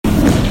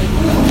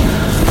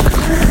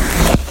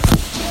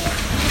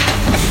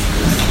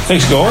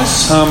Thanks,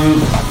 guys.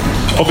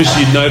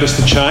 Obviously, you noticed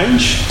the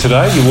change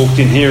today. You walked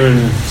in here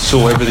and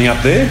saw everything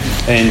up there,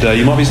 and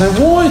you might be saying,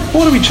 "Why?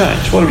 Why do we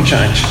change? Why do we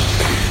change?"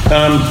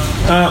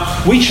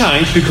 We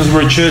change because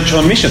we're a church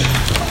on mission.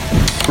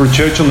 We're a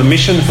church on the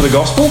mission for the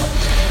gospel,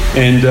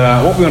 and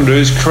what we want to do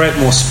is create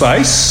more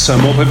space so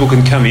more people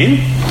can come in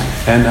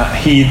and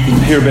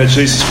hear about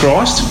Jesus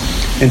Christ.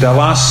 And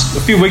a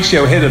few weeks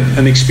ago, we had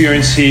an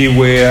experience here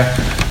where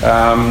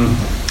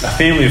a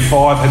family of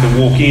 5 had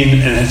to walk in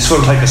and had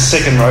sort of take the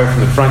second row from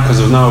the front because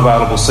there was no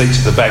available seats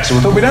at the back. So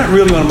we thought we don't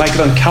really want to make it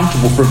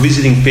uncomfortable for a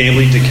visiting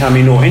family to come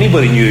in or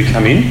anybody new to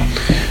come in.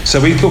 So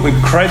we thought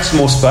we'd create some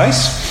more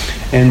space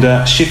and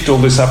shift all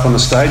this up on the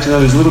stage. I know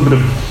there's a little bit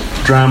of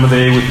drama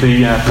there with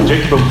the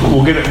projector, but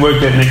we'll get it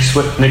worked out next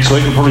week.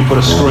 We'll probably put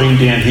a screen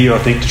down here, I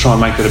think, to try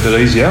and make that a bit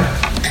easier.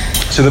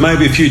 So there may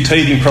be a few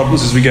teething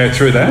problems as we go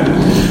through that,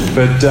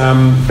 but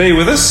bear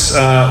with us.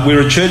 We're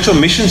a church on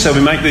mission, so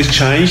we make this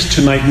change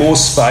to make more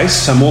space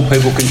so more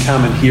people can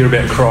come and hear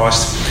about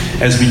Christ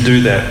as we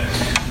do that.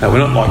 We're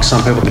not like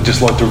some people that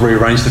just like to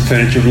rearrange the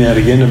furniture every now and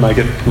again to make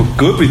it look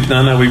good. We've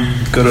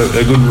got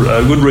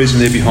a good reason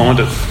there behind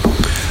it.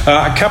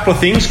 A couple of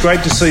things.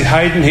 Great to see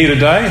Hayden here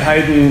today.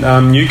 Hayden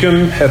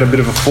Newcomb had a bit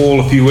of a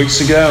fall a few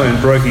weeks ago and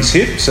broke his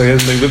hip, so he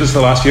hasn't been with us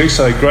the last few weeks.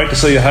 So great to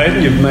see you,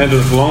 Hayden. You've made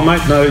it along,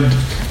 mate.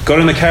 Got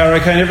in the car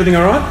okay and everything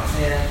all right?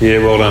 Yeah,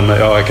 well done,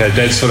 mate. Oh, okay.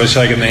 Dad's sort of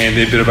shaking the hand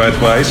there a bit of both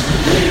ways.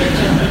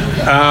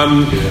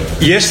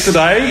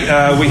 Yesterday,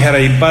 we had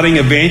a budding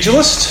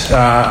evangelist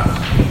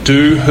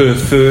do her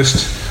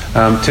first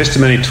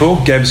testimony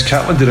talk. Gabs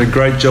Cutler did a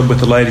great job with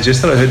the ladies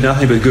yesterday. I heard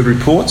nothing but good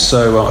reports,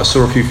 so I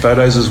saw a few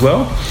photos as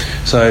well.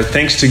 So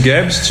thanks to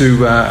Gabs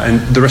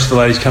and the rest of the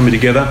ladies coming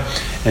together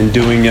and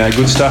doing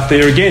good stuff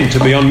there again, to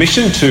be on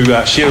mission,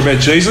 to share about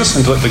Jesus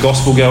and to let the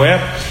gospel go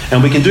out.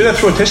 And we can do that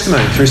through a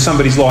testimony, through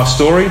somebody's life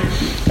story,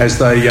 as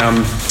they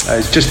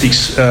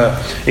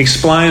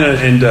explain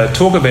and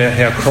talk about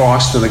how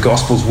Christ and the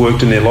gospel's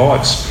worked in their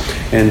lives.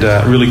 And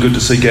really good to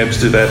see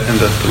Gabs do that and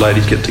the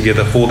ladies get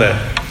together for that.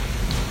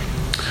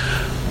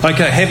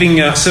 Okay,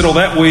 having said all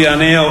that, we are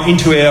now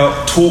into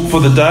our talk for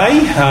the day.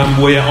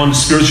 We are on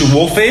spiritual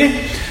warfare.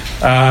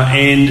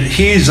 And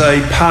here's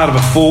a part of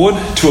a foreword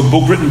to a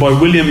book written by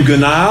William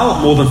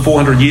Gurnall more than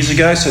 400 years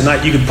ago. So,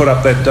 Nate, you can put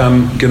up that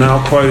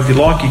Gurnall quote if you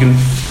like. You can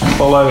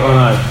follow. Oh,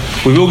 no.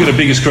 We will get a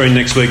bigger screen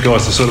next week,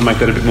 guys, to sort of make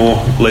that a bit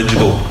more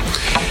legible.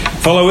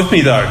 Follow with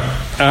me, though.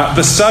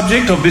 The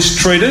subject of this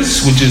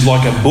treatise, which is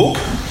like a book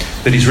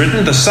that he's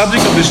written, the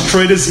subject of this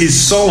treatise is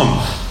solemn.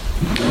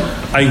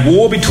 A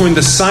war between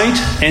the saint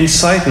and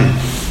Satan.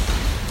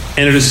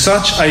 And it is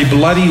such a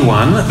bloody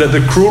one that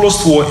the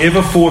cruelest war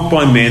ever fought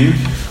by men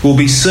will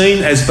be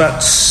seen as but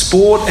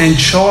sport and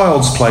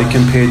child's play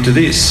compared to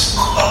this.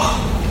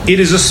 It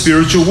is a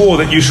spiritual war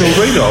that you shall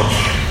read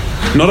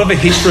of, not of a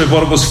history of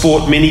what was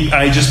fought many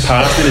ages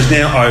past and is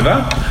now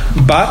over,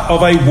 but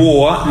of a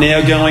war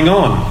now going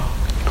on.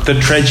 The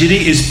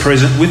tragedy is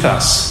present with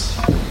us,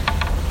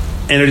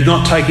 and it is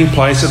not taking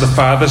place at the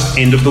farthest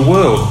end of the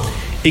world.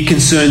 It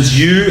concerns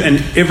you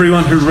and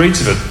everyone who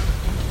reads of it.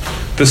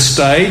 The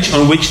stage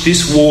on which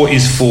this war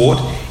is fought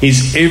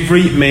is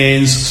every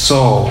man's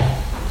soul.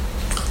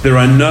 There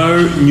are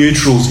no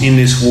neutrals in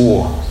this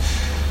war.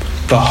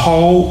 The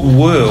whole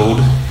world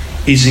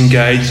is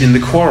engaged in the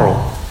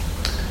quarrel,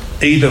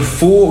 either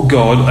for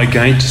God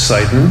against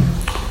Satan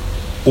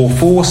or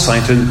for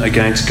Satan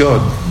against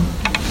God.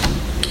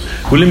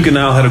 William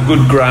Gurnall had a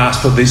good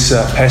grasp of this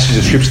passage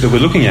of scripture that we're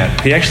looking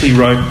at. He actually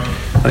wrote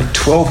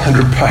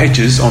 1,200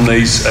 pages on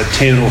these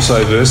 10 or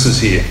so verses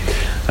here.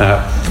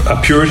 A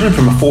Puritan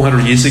from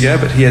 400 years ago,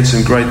 but he had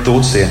some great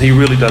thoughts there. He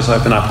really does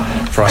open up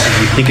for us as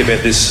we think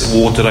about this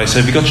war today. So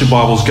if you've got your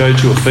Bibles, go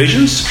to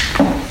Ephesians.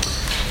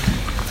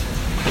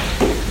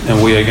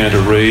 And we are going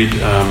to read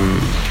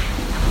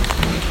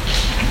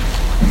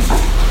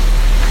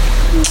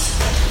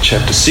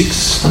chapter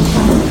 6,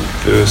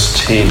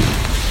 verse 10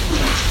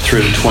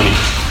 through to 20.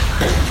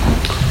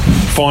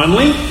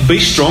 Finally, be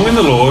strong in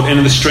the Lord and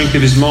in the strength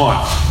of his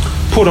might.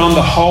 Put on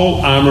the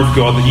whole armour of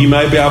God that you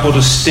may be able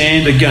to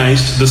stand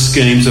against the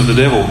schemes of the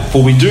devil.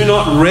 For we do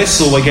not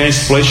wrestle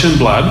against flesh and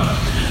blood,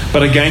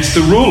 but against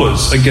the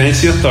rulers,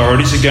 against the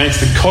authorities, against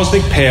the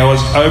cosmic powers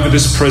over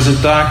this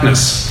present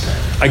darkness,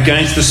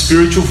 against the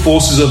spiritual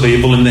forces of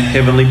evil in the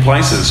heavenly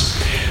places.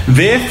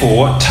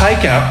 Therefore,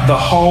 take up the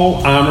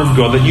whole armour of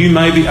God that you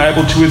may be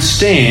able to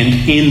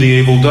withstand in the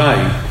evil day,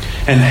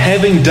 and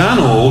having done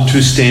all,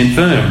 to stand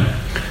firm.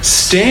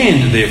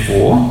 Stand,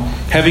 therefore,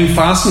 having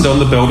fastened on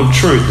the belt of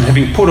truth, and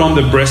having put on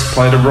the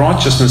breastplate of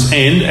righteousness,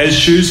 and as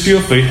shoes for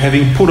your feet,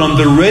 having put on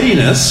the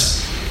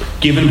readiness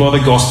given by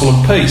the gospel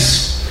of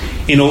peace.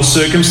 In all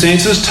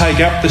circumstances, take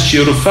up the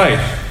shield of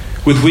faith,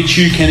 with which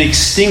you can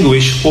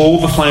extinguish all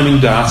the flaming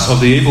darts of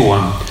the evil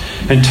one,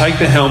 and take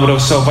the helmet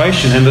of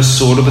salvation and the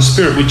sword of the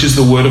Spirit, which is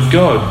the word of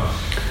God,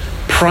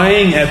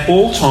 praying at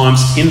all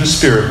times in the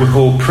Spirit with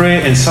all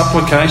prayer and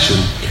supplication.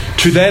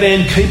 To that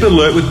end, keep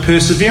alert with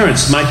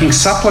perseverance, making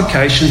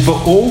supplication for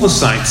all the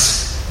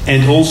saints,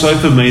 and also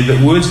for me,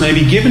 that words may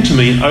be given to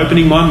me in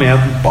opening my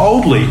mouth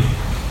boldly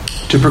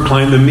to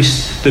proclaim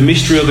the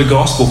mystery of the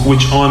gospel, for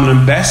which I am an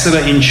ambassador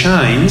in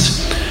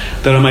chains,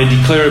 that I may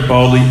declare it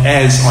boldly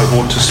as I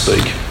ought to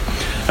speak.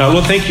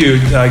 Lord, thank you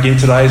again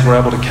today as we're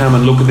able to come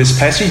and look at this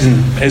passage.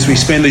 And as we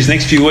spend these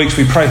next few weeks,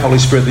 we pray, Holy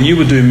Spirit, that you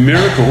would do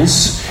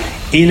miracles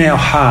in our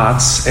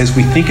hearts as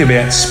we think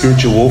about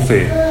spiritual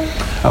warfare.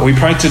 We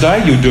pray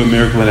today you would do a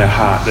miracle in our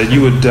heart, that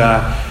you would,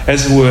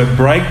 as it were,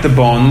 break the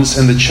bonds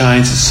and the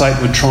chains that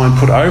Satan would try and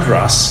put over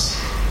us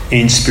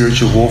in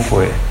spiritual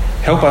warfare.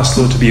 Help us,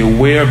 Lord, to be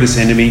aware of this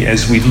enemy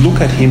as we look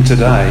at him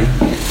today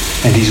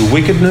and his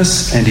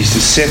wickedness and his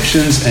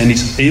deceptions and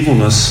his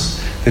evilness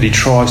that he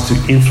tries to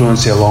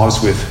influence our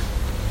lives with.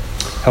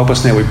 Help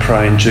us now, we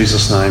pray, in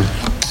Jesus' name.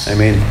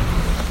 Amen.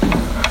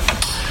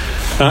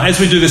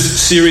 As we do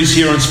this series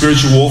here on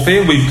spiritual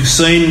warfare, we've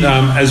seen,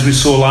 as we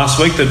saw last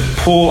week, that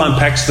Paul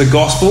unpacks the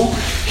gospel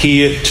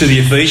here to the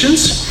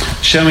Ephesians,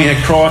 showing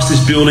how Christ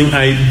is building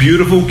a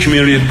beautiful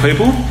community of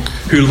people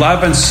who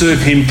love and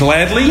serve him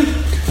gladly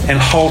and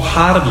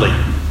wholeheartedly.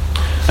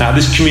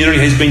 This community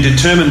has been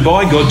determined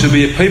by God to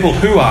be a people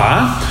who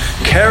are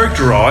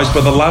characterised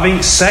by the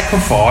loving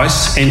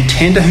sacrifice and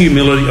tender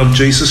humility of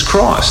Jesus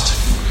Christ.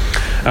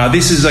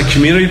 This is a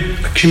community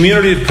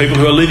of people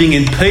who are living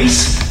in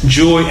peace,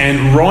 joy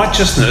and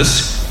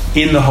righteousness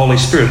in the Holy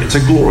Spirit. It's a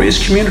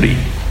glorious community.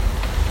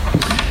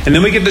 And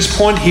then we get this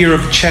point here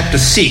of chapter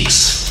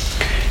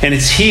 6. And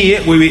it's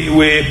here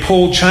where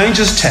Paul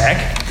changes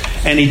tack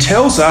and he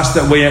tells us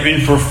that we are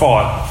in for a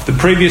fight. The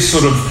previous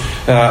sort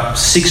of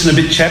 6 and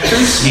a bit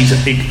chapters, he's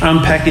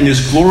unpacking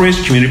this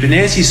glorious community. But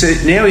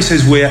now he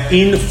says we are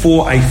in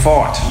for a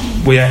fight.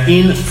 We are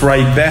in for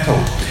a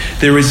battle.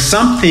 There is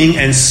something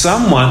and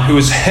someone who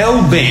is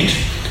hell-bent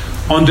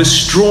on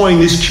destroying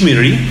this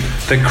community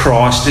that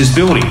Christ is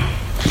building.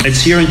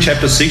 It's here in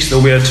chapter 6 that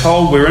we are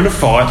told we're in a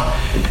fight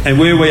and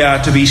where we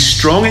are to be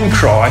strong in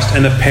Christ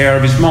and the power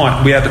of his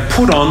might. We are to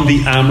put on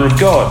the armour of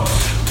God.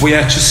 We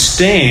are to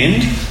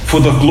stand for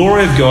the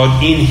glory of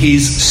God in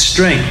his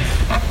strength.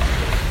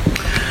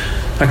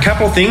 A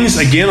couple of things,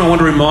 again, I want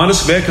to remind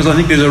us about because I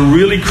think these are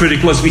really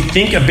critical as we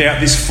think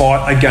about this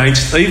fight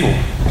against evil,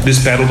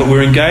 this battle that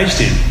we're engaged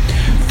in.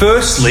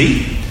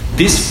 Firstly,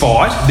 this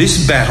fight,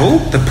 this battle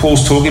that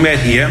Paul's talking about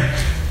here,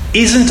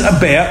 isn't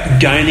about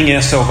gaining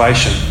our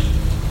salvation.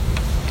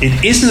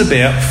 It isn't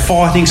about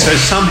fighting so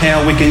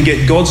somehow we can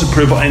get God's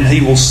approval and he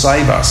will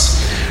save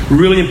us.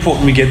 Really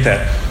important we get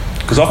that.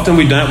 Because often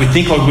we don't. We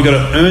think like we've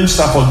got to earn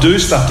stuff or do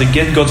stuff to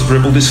get God's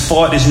approval. This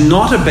fight is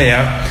not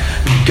about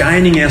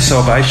gaining our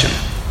salvation.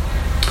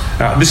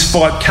 This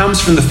fight comes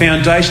from the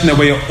foundation that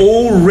we are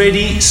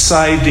already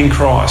saved in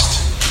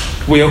Christ.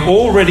 We are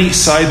already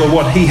saved by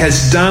what he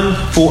has done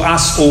for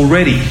us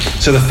already.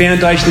 So the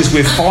foundation is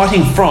we're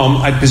fighting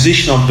from a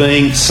position of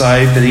being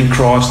saved and in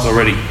Christ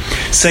already.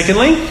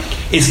 Secondly,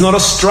 it's not a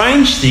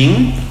strange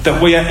thing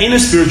that we are in a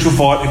spiritual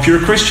fight if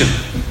you're a Christian.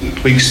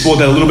 We explored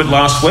that a little bit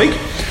last week.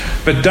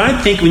 But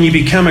don't think when you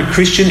become a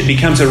Christian it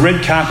becomes a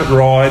red carpet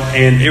ride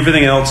and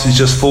everything else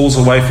just falls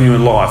away from you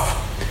in life.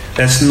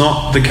 That's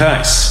not the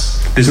case.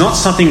 There's not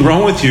something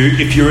wrong with you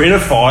if you're in a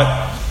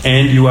fight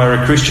and you are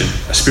a Christian,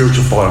 a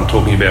spiritual fight I'm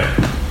talking about.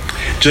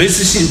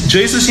 Jesus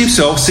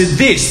himself said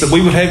this, that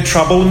we would have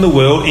trouble in the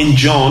world in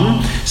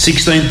John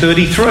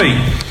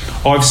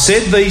 16:33. I've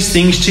said these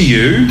things to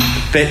you,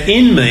 that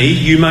in me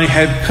you may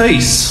have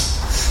peace.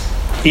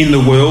 In the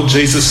world,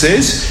 Jesus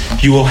says,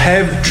 you will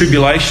have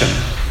tribulation.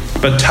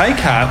 But take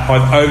heart,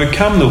 I've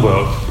overcome the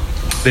world.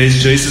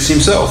 There's Jesus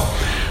himself,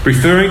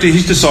 referring to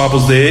his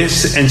disciples there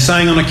and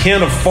saying, on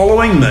account of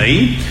following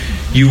me,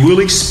 you will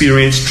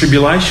experience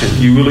tribulation.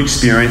 You will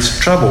experience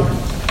trouble.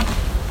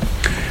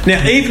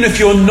 Now, even if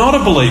you're not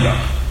a believer,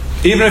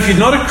 even if you're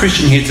not a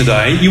Christian here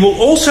today, you will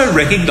also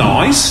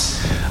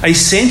recognise a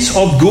sense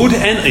of good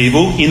and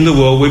evil in the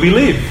world where we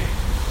live.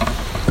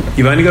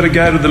 You've only got to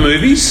go to the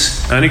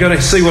movies, only got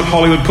to see what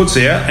Hollywood puts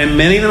out, and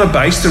many of them are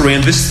based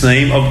around this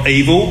theme of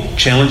evil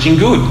challenging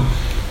good.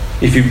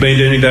 If you've been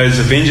to any of those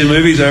Avenger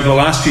movies over the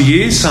last few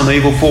years, some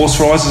evil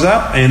force rises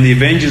up and the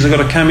Avengers have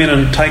got to come in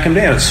and take them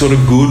down. It's sort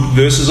of good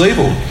versus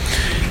evil.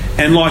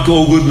 And like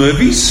all good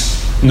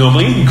movies,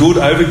 normally good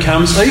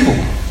overcomes evil.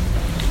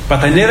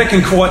 But they never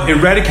can quite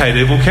eradicate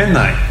evil, can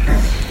they?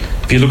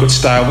 If you look at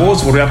Star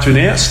Wars, what are we up to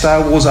now?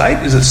 Star Wars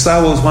 8? Is it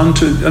Star Wars 1,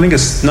 2? I think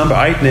it's number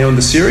 8 now in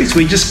the series.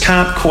 We just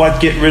can't quite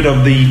get rid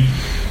of the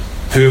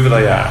whoever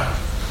they are.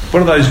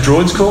 What are those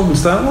droids called in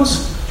Star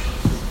Wars?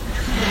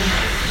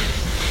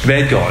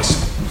 Bad guys.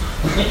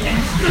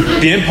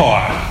 The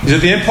Empire. Is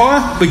it the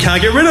Empire? We can't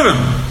get rid of them.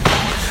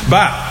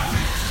 But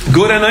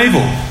good and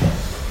evil.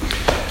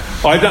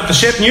 I opened up the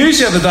Shep News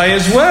the other day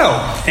as well,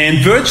 and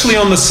virtually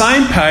on the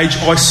same page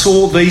I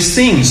saw these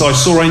things. I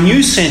saw a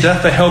news centre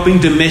for helping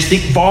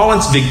domestic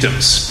violence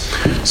victims.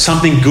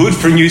 Something good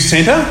for a news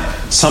centre,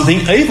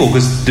 something evil,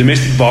 because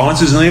domestic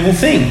violence is an evil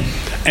thing.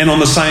 And on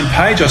the same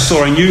page I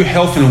saw a new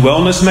health and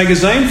wellness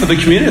magazine for the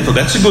community. I thought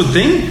that's a good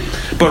thing.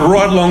 But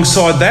right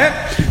alongside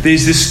that,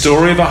 there's this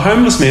story of a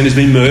homeless man who's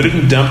been murdered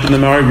and dumped in the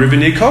Murray River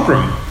near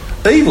Cobram.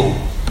 Evil.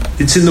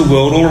 It's in the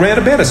world all around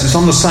about us. It's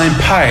on the same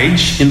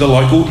page in the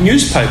local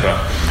newspaper.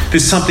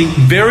 There's something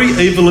very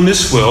evil in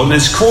this world, and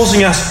it's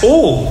causing us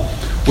all,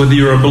 whether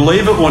you're a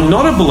believer or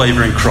not a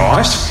believer in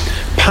Christ,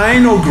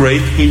 pain or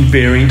grief in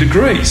varying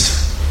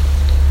degrees.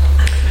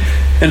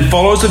 And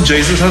followers of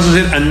Jesus, as I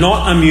said, are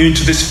not immune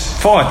to this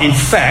fight. In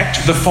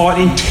fact, the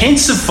fight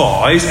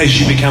intensifies as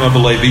you become a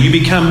believer. You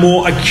become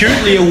more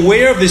acutely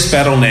aware of this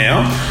battle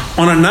now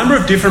on a number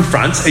of different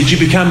fronts as you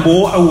become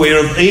more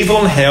aware of evil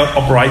and how it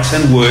operates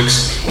and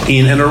works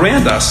in and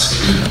around us.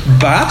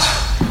 But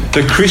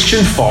the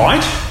Christian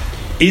fight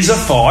is a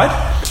fight,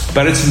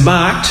 but it's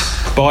marked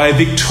by a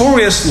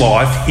victorious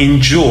life in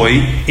joy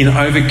in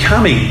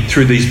overcoming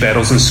through these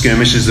battles and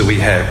skirmishes that we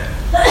have.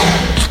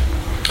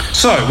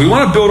 So, we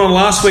want to build on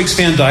last week's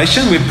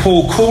foundation where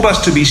Paul called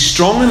us to be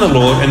strong in the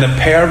Lord and the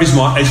power of his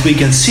might as we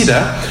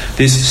consider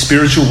this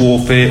spiritual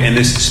warfare and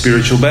this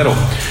spiritual battle.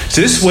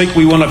 So this week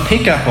we want to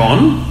pick up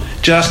on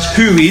just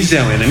who is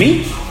our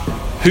enemy,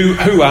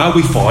 who are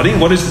we fighting,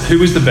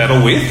 who is the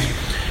battle with,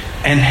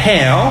 and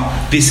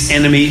how this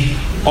enemy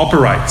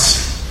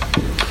operates.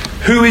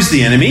 Who is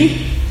the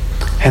enemy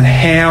and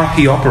how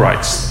he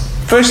operates?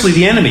 Firstly,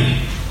 the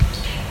enemy.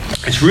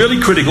 It's really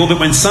critical that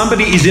when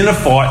somebody is in a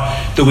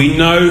fight that we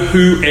know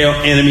who our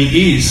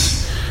enemy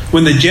is.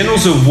 When the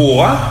generals of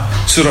war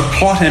sort of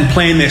plot and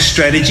plan their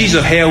strategies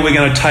of how we're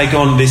going to take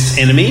on this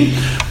enemy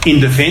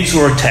in defence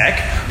or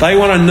attack, they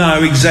want to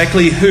know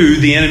exactly who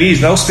the enemy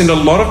is. They'll spend a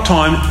lot of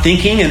time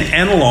thinking and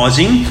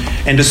analysing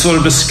and just sort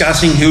of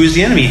discussing who is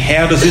the enemy.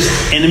 How does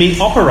this enemy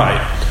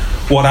operate?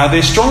 What are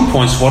their strong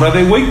points? What are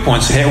their weak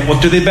points?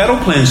 What do their battle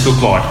plans look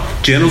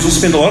like? Generals will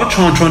spend a lot of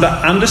time trying to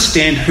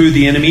understand who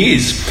the enemy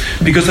is.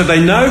 Because if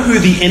they know who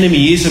the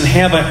enemy is and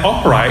how they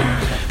operate,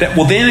 that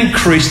will then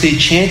increase their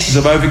chances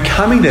of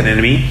overcoming that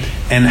enemy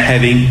and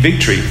having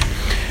victory.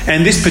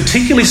 And this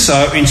particularly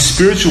so in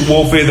spiritual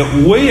warfare that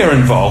we are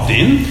involved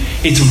in.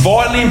 It's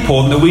vitally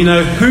important that we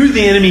know who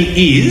the enemy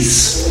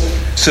is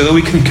so that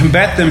we can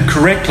combat them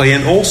correctly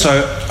and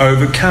also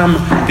overcome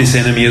this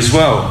enemy as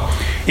well,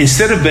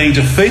 instead of being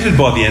defeated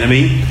by the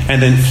enemy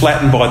and then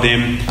flattened by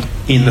them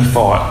in the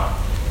fight.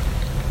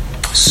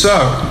 So,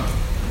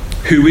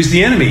 who is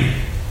the enemy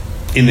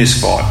in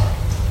this fight?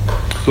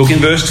 Look in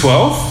verse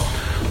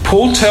 12.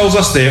 Paul tells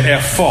us there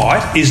our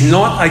fight is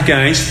not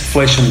against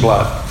flesh and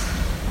blood.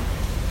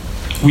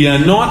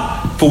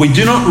 For we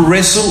do not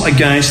wrestle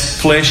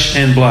against flesh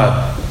and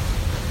blood.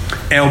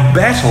 Our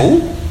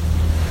battle,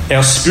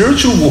 our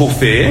spiritual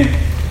warfare,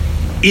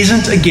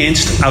 isn't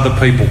against other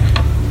people.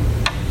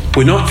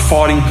 We're not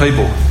fighting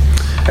people.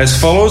 As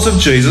followers of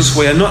Jesus,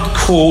 we are not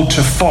called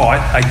to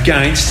fight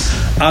against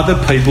other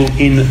people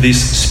in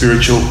this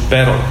spiritual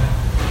battle.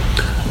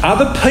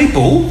 Other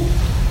people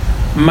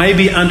may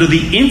be under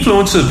the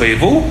influence of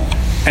evil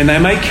and they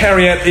may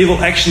carry out evil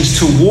actions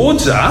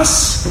towards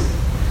us,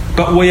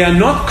 but we are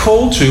not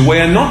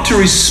to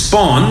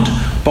respond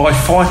by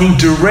fighting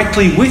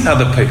directly with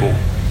other people.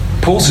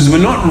 Paul says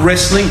we're not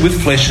wrestling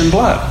with flesh and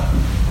blood.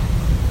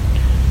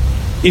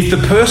 If the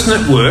person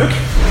at work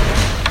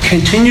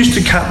continues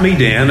to cut me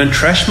down and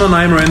trash my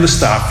name around the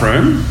staff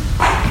room,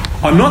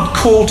 I'm not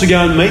called to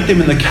go and meet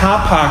them in the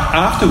car park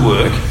after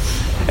work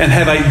and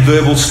have a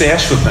verbal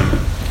stoush with them.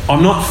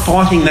 I'm not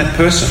fighting that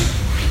person.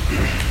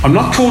 I'm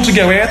not called to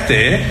go out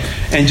there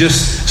and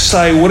just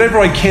say whatever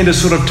I can to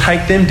sort of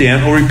take them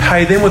down or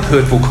repay them with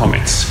hurtful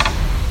comments.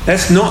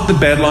 That's not the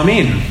battle I'm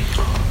in.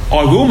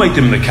 I will meet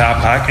them in the car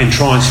park and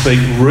try and speak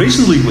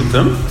reasonably with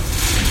them.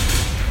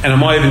 And I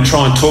might even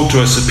try and talk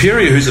to a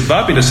superior who's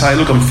above me to say,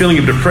 look, I'm feeling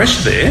a bit of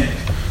pressure there.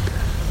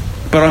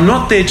 But I'm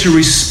not there to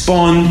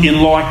respond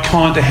in like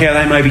kind to how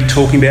they may be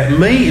talking about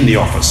me in the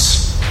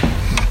office.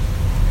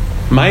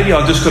 Maybe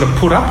I've just got to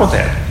put up with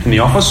that in the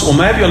office, or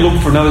maybe I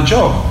look for another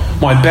job.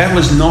 My battle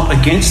is not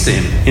against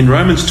them. In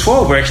Romans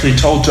 12, we're actually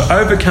told to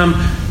overcome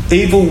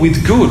evil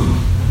with good.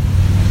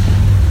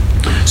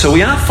 So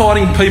we aren't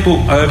fighting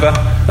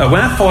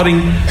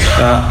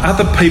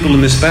other people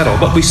in this battle,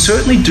 but we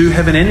certainly do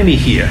have an enemy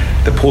here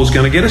that Paul's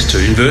going to get us to.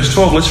 In verse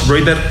 12, let's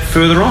read that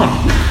further on.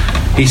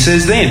 He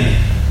says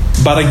then,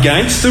 but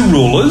against the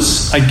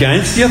rulers,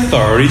 against the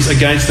authorities,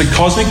 against the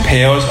cosmic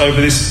powers over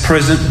this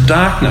present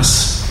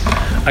darkness,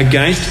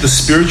 against the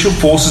spiritual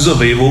forces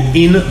of evil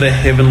in the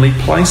heavenly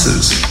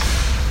places.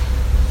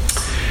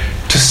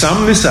 To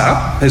sum this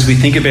up, as we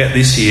think about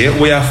this here,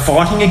 we are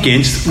fighting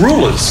against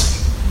rulers,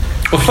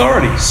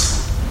 authorities,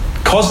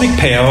 cosmic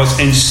powers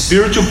and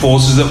spiritual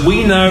forces that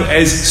we know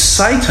as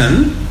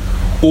Satan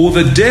or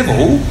the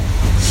devil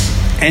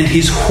and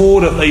his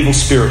horde of evil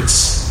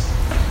spirits.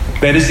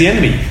 That is the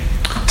enemy.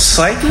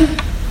 Satan,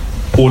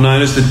 or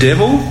known as the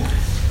devil,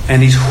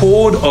 and his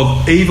horde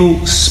of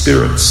evil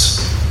spirits.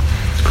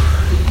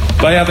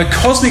 They are the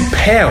cosmic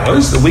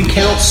powers that we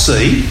cannot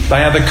see.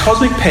 They are the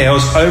cosmic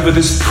powers over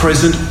this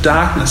present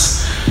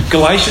darkness.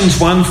 Galatians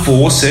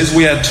 1:4 says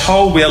we are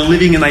told we are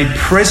living in a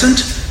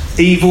present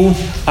evil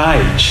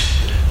age.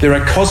 There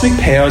are cosmic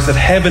powers that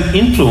have an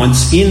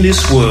influence in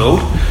this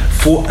world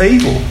for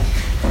evil.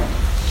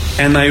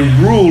 And they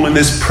rule in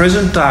this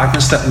present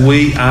darkness that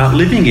we are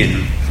living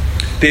in.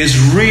 There's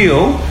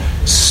real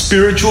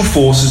spiritual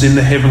forces in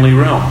the heavenly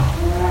realm.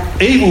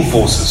 Evil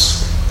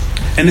forces.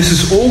 And this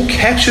is all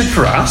captured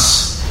for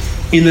us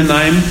in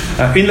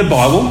the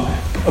Bible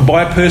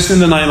by a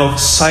person in the name of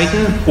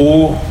Satan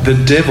or the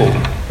devil.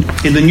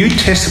 In the New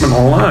Testament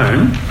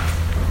alone,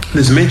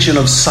 there's mention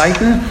of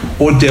Satan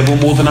or devil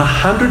more than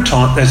 100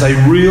 times as a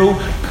real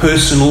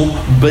personal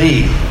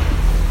being.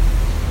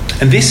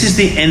 And this is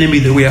the enemy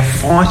that we are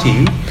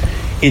fighting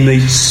in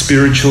these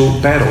spiritual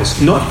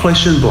battles. Not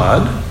flesh and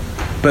blood,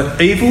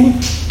 but evil,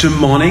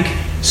 demonic,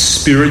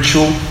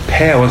 spiritual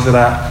powers that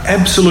are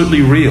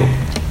absolutely real.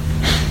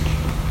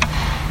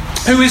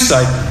 Who is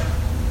Satan?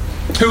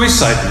 Who is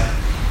Satan?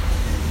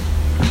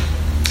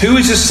 Who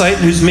is this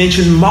Satan who's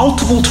mentioned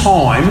multiple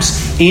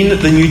times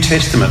in the New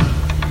Testament?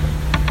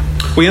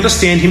 We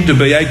understand him to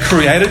be a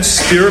created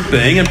spirit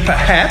being and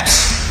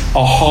perhaps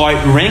a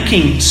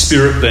high-ranking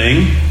spirit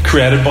being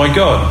created by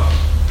God.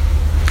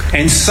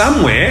 And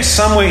somewhere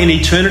in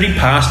eternity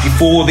past,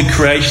 before the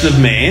creation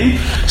of man,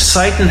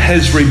 Satan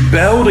has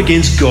rebelled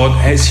against God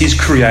as his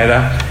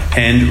creator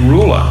and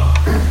ruler.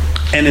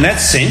 And in that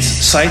sense,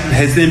 Satan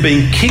has then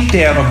been kicked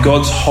out of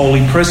God's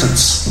holy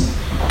presence.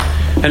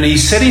 And he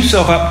set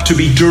himself up to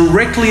be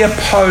directly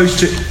opposed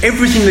to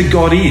everything that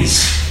God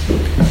is.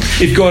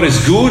 If God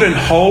is good and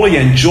holy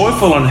and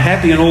joyful and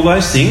happy and all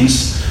those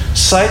things,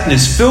 Satan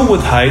is filled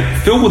with hate,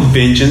 filled with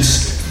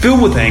vengeance,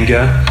 filled with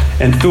anger,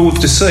 and filled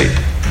with deceit.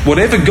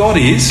 Whatever God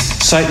is,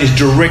 Satan is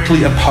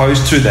directly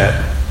opposed to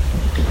that.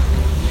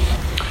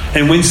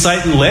 And when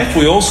Satan left,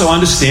 we also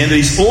understand that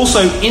he's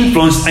also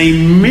influenced a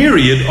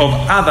myriad of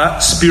other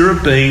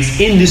spirit beings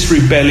in this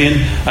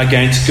rebellion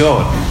against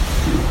God.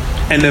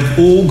 And they've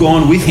all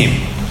gone with him.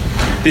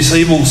 This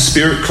evil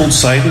spirit called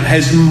Satan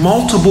has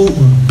multiple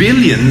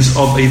billions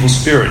of evil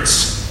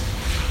spirits.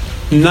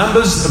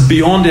 Numbers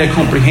beyond our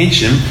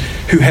comprehension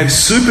who have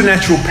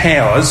supernatural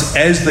powers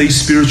as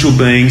these spiritual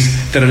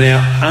beings that are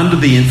now under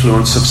the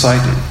influence of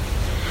Satan.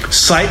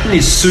 Satan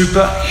is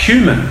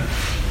superhuman,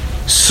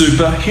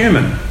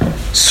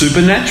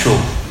 supernatural.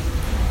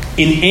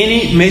 In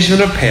any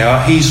measurement of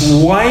power, he's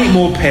way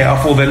more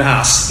powerful than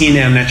us in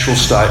our natural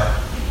state.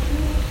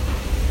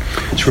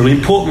 It's really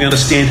important we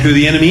understand who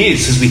the enemy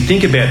is as we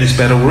think about this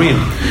battle we're in.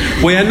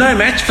 We are no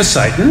match for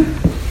Satan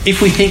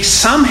if we think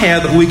somehow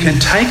that we can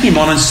take him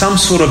on in some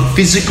sort of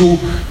physical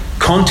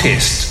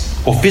contest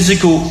or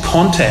physical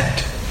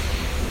contact.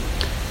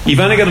 You've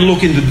only got to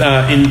look in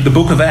the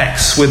book of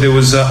Acts, where there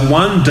was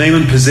one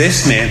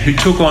demon-possessed man who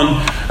took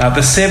on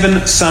the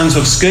 7 sons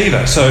of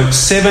Sceva. So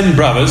 7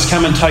 brothers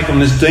come and take on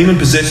this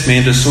demon-possessed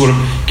man to sort of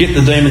get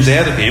the demons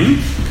out of him.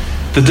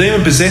 The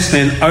demon-possessed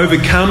man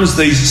overcomes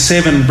these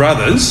 7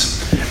 brothers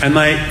and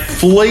they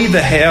flee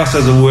the house,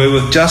 as it were,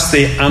 with just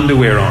their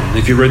underwear on.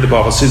 If you read the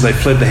Bible, it says they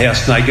fled the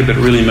house naked, but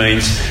it really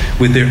means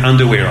with their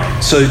underwear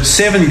on. So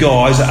 7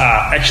 guys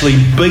are actually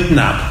beaten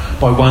up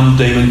by one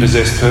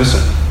demon-possessed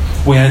person.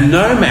 We are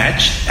no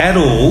match at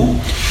all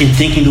in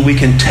thinking that we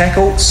can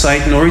tackle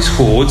Satan or his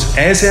hordes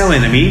as our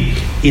enemy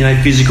in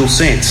a physical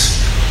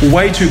sense.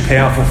 Way too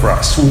powerful for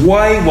us.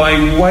 Way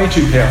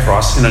too powerful for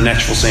us in a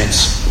natural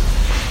sense.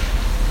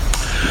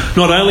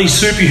 Not only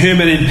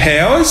superhuman in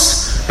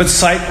powers, but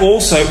Satan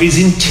also is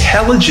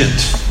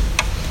intelligent.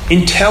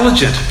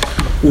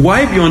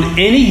 Way beyond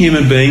any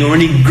human being or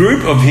any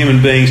group of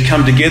human beings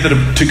come together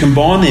to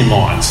combine their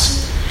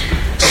minds.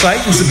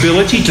 Satan's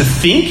ability to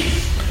think,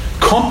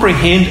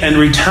 comprehend and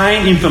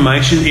retain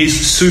information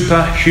is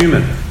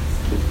superhuman.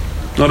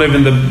 Not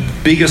even the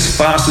biggest,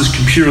 fastest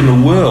computer in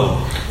the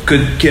world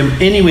could come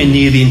anywhere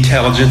near the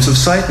intelligence of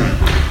Satan.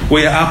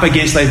 We are up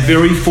against a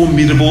very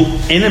formidable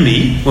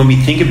enemy when we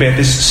think about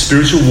this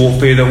spiritual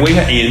warfare that we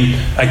are in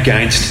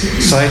against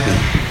Satan.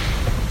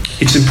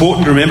 It's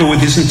important to remember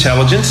with this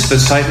intelligence that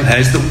Satan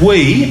has that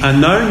we are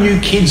no new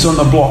kids on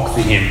the block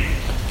for him.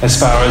 As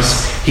far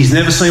as he's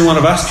never seen one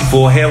of us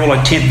before, how will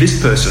I tempt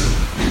this person?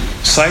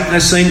 Satan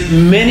has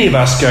seen many of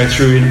us go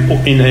through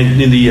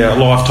in the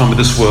lifetime of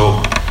this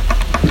world.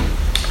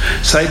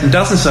 Satan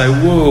doesn't say,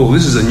 whoa,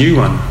 this is a new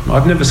one.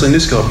 I've never seen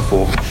this guy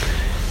before.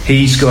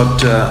 He's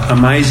got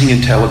amazing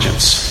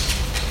intelligence.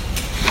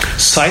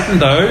 Satan,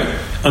 though,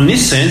 in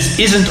this sense,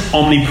 isn't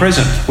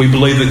omnipresent. We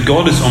believe that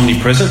God is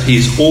omnipresent. He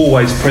is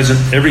always present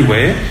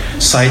everywhere.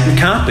 Satan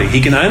can't be.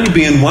 He can only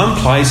be in one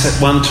place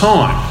at one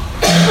time.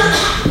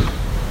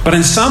 But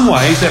in some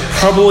ways, that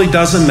probably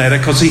doesn't matter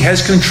because he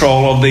has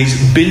control of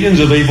these billions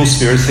of evil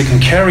spirits that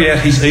can carry out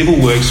his evil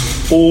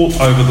works all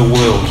over the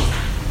world,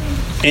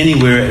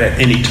 anywhere at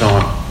any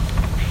time.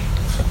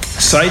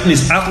 Satan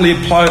is utterly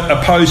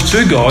opposed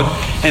to God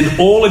and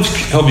all of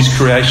his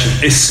creation,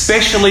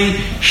 especially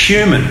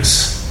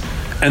humans.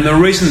 And the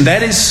reason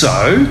that is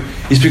so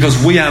is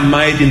because we are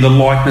made in the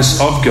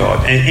likeness of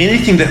God. And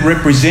anything that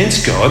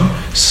represents God,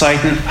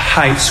 Satan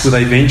hates with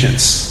a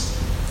vengeance.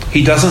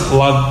 He doesn't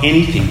love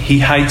anything. He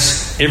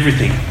hates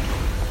everything.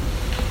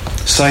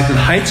 Satan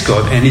hates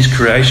God and his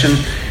creation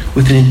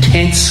with an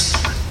intense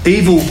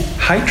evil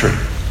hatred.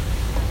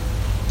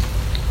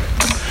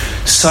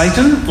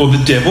 Satan, or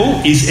the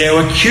devil, is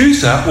our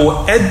accuser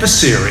or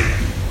adversary.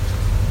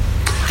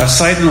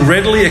 Satan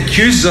readily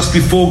accuses us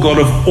before God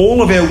of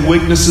all of our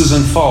weaknesses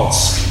and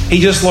faults. He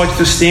just likes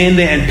to stand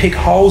there and pick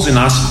holes in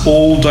us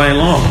all day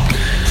long.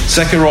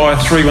 Zechariah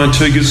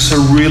 3:1-2 gives us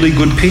a really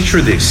good picture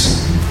of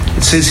this.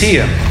 It says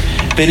here,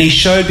 "Then he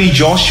showed me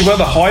Joshua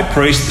the high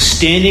priest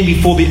standing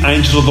before the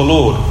angel of the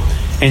Lord,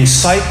 and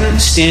Satan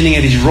standing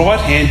at his right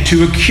hand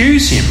to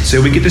accuse him."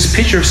 So we get this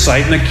picture of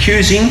Satan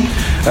accusing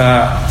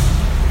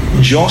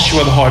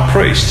Joshua the high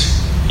priest.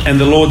 "And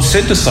the Lord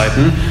said to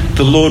Satan,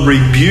 'The Lord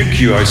rebuke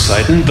you, O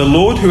Satan. The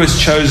Lord who has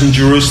chosen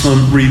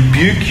Jerusalem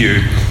rebuke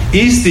you.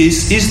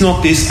 Is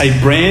not this a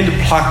brand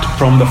plucked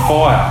from the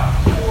fire?'"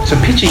 So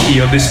picture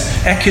here of this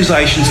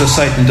accusations that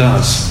Satan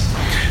does.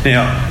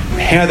 Now,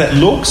 how that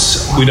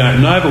looks, we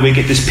don't know, but we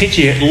get this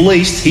picture. At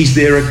least he's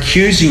there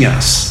accusing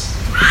us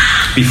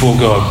before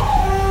God.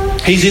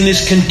 He's in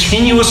this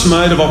continuous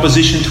mode of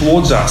opposition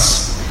towards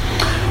us.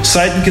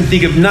 Satan can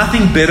think of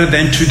nothing better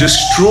than to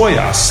destroy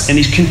us, and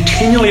he's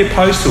continually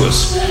opposed to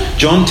us.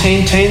 John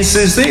 10:10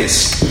 says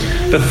this,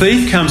 "The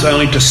thief comes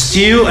only to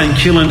steal and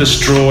kill and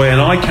destroy,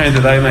 and I came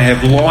that they may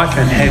have life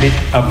and have it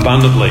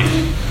abundantly."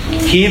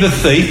 Here the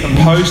thief,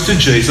 opposed to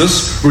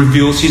Jesus,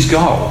 reveals his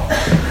goal: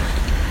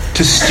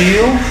 to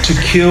steal, to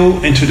kill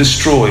and to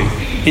destroy,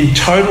 in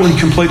total and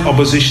complete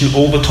opposition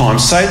all the time.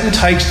 Satan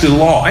takes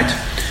delight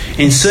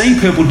in seeing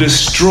people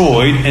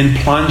destroyed and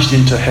plunged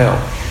into hell.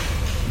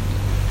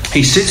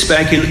 He sits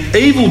back in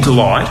evil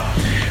delight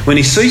when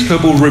he sees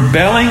people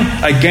rebelling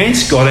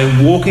against God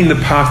and walking the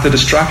path to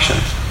destruction.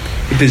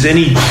 If there's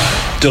any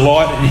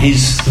delight in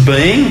his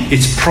being,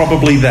 it's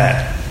probably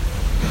that.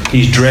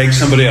 He's dragged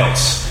somebody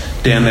else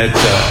down that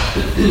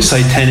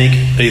satanic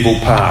evil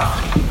path.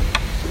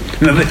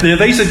 Now,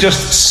 these are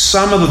just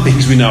some of the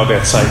things we know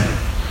about Satan.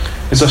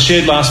 As I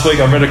shared last week,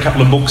 I read a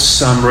couple of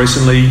books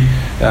recently,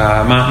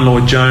 Martin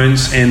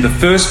Lloyd-Jones, and the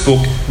first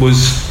book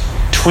was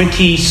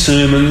 20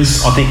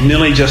 sermons, I think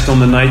nearly just on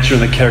the nature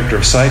and the character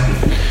of Satan.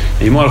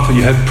 Now, you might have thought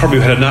you had probably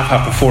had enough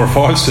after 4 or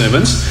 5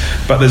 sermons,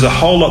 but there's a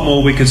whole lot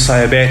more we could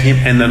say about him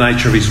and the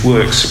nature of his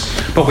works.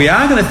 But we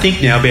are going to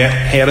think now about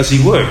how does he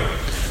work.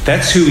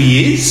 That's who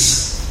he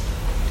is,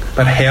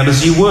 but how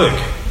does he work?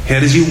 How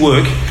does he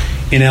work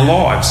in our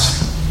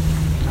lives?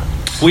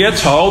 We are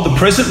told the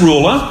present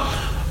ruler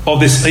of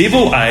this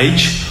evil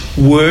age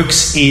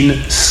works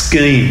in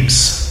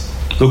schemes.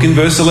 Look in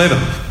verse 11.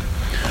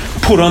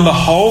 "Put on the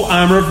whole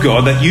armour of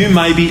God that you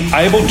may be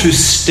able to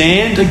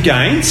stand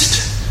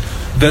against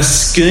the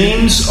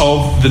schemes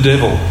of the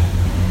devil."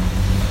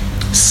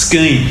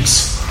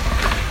 Schemes.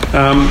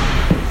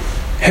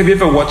 Have you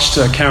ever watched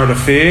Current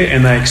Affair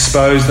and they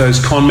expose those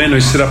con men who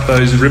set up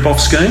those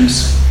rip-off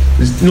schemes?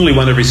 There's nearly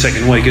one every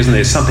second week, isn't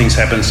there? Something's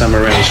happened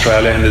somewhere around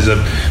Australia and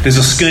there's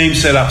a scheme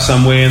set up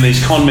somewhere and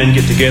these con men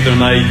get together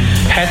and they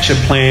hatch a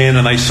plan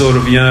and they sort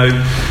of,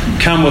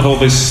 come with all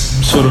this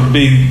sort of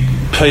big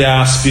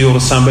PR spiel to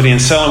somebody and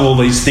sell them all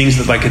these things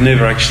that they could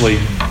never actually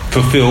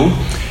fulfil.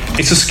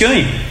 It's a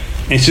scheme.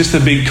 It's just a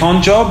big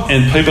con job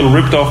and people are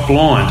ripped off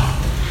blind.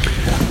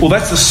 Well,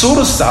 that's the sort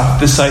of stuff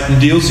that Satan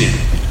deals in.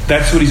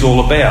 That's what he's all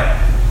about.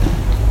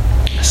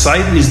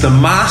 Satan is the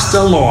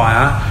master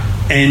liar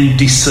and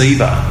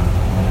deceiver.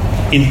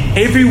 In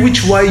every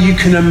which way you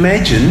can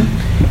imagine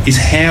is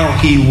how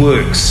he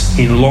works,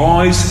 in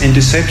lies and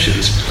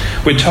deceptions.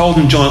 We're told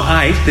in John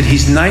 8 that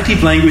his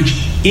native language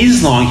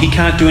is lying. He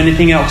can't do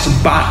anything else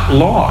but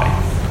lie.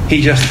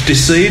 He just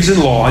deceives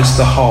and lies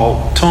the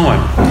whole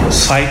time.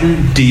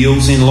 Satan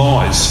deals in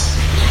lies.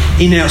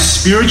 In our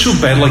spiritual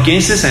battle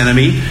against this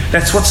enemy,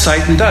 that's what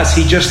Satan does.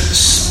 He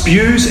just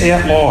spews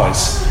out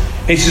lies.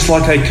 It's just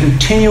like a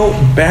continual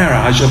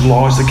barrage of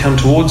lies that come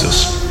towards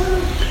us.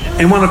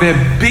 And one of our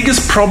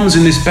biggest problems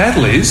in this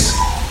battle is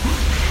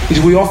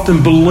we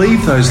often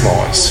believe those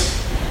lies.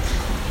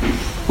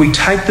 We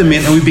take them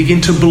in and we begin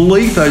to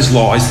believe those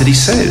lies that he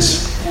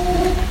says.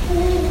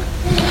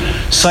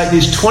 Satan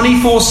is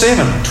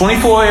 24/7,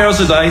 24 hours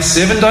a day,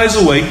 7 days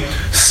a week,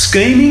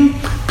 scheming,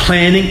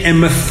 planning and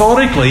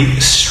methodically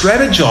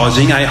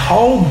strategizing a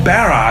whole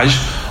barrage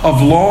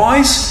of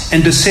lies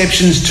and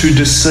deceptions to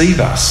deceive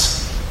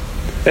us.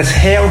 That's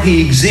how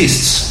he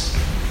exists.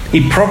 He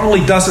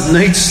probably doesn't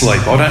need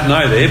sleep, I don't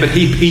know there, but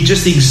he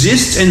just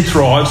exists and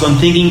thrives on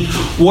thinking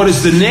what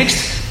is the next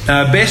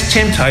best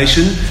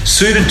temptation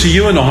suited to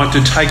you and I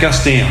to take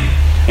us down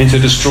and to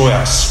destroy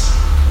us.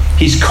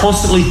 He's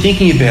constantly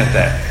thinking about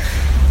that.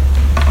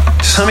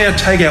 Somehow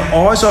take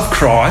our eyes off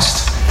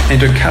Christ and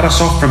to cut us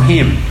off from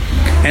him.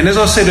 And as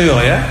I said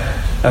earlier,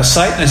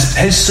 Satan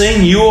has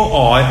seen you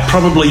or I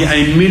probably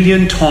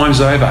 1,000,000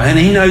 times over, and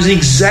he knows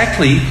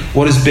exactly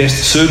what is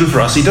best suited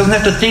for us. He doesn't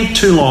have to think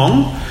too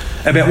long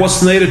about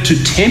what's needed to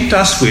tempt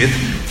us with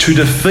to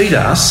defeat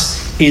us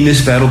in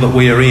this battle that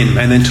we are in,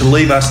 and then to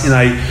leave us in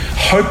a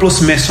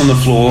hopeless mess on the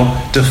floor,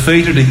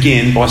 defeated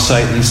again by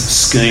Satan's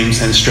schemes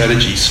and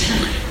strategies.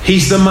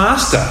 He's the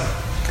master.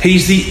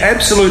 He's the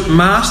absolute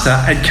master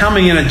at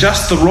coming in at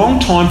just the wrong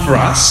time for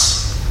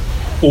us,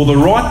 or the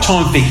right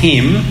time for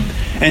him,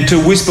 and to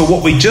whisper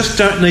what we just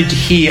don't need to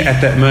hear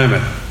at that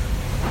moment.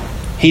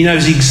 He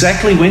knows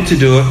exactly when to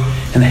do it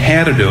and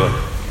how to do it.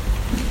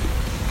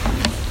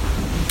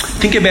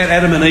 Think about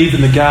Adam and Eve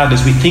in the garden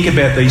as we think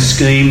about these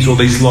schemes or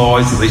these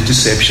lies or these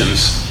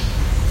deceptions.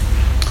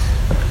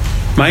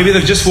 Maybe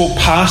they've just walked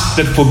past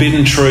that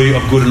forbidden tree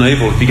of good and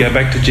evil. If you go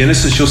back to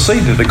Genesis, you'll see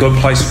that God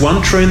placed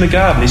one tree in the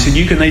garden. He said,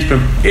 you can eat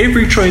from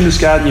every tree in this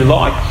garden you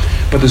like,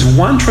 but there's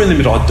one tree in the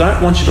middle. I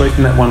don't want you to eat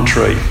from that one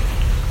tree.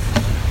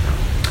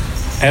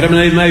 Adam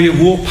and Eve maybe have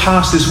walked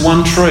past this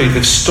one tree.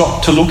 They've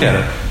stopped to look at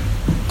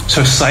it.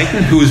 So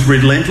Satan, who is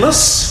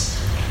relentless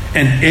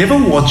and ever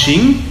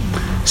watching,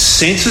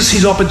 senses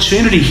his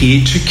opportunity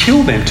here to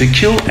kill them, to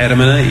kill Adam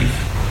and Eve.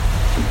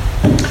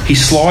 He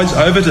slides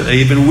over to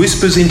Eve and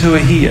whispers into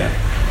her ear.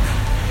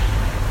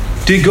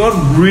 Did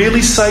God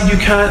really say you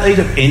can't eat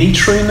of any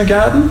tree in the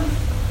garden?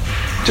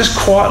 Just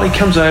quietly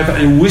comes over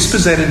and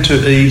whispers that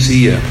into Eve's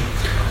ear.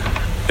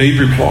 Eve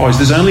replies,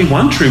 there's only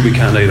one tree we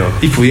can't eat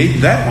of. If we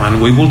eat that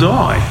one, we will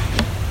die.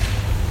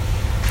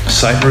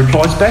 Satan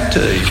replies back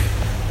to Eve.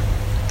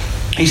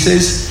 He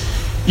says,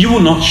 you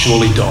will not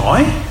surely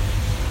die.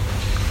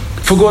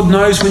 For God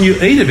knows when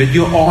you eat of it,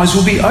 your eyes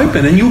will be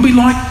open and you'll be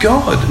like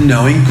God,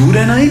 knowing good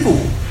and evil.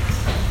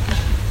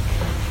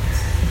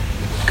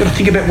 Got to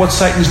think about what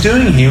Satan's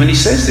doing here when he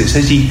says this,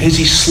 as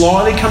he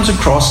slyly comes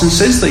across and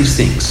says these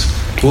things.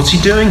 What's he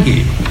doing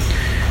here?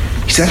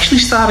 He's actually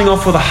starting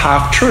off with a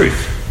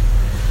half-truth.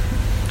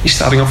 He's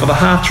starting off with a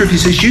half-truth. He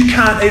says, you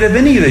can't eat of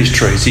any of these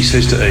trees, he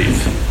says to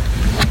Eve.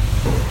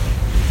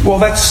 Well,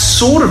 that's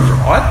sort of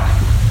right.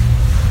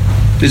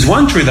 There's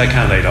one tree they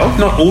can't eat of,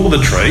 not all of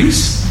the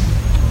trees.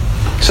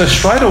 So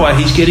straight away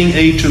he's getting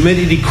Eve to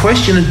immediately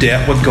question and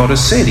doubt what God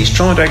has said. He's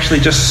trying to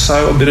actually just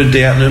sow a bit of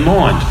doubt in her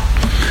mind.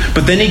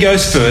 But then he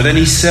goes further and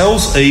he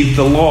sells Eve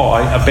the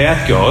lie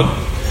about God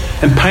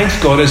and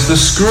paints God as the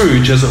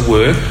Scrooge, as it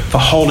were, for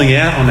holding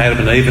out on Adam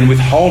and Eve and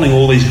withholding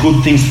all these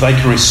good things that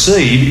they can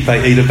receive if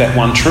they eat of that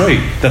one tree,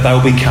 that they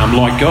will become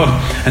like God.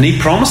 And he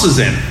promises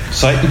them,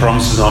 Satan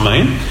promises,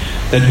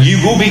 that you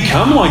will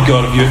become like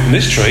God if you eat from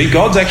this tree.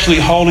 God's actually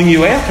holding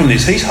you out from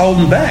this. He's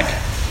holding back.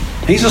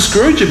 He's a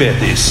Scrooge about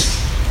this.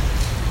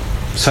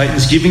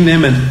 Satan's giving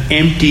them an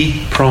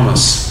empty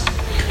promise.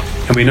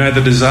 And we know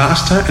the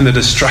disaster and the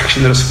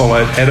destruction that has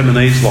followed Adam and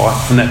Eve's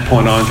life from that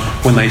point on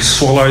when they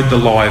swallowed the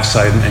lie of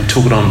Satan and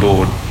took it on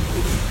board.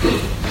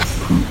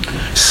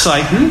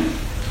 Satan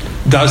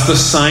does the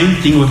same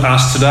thing with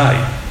us today.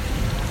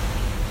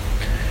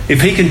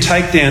 If he can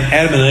take down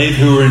Adam and Eve,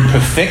 who were in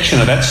perfection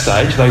at that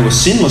stage, they were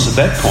sinless at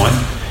that point,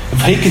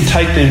 if he can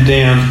take them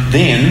down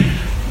then,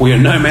 we are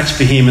no match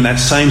for him in that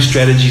same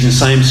strategies and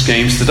same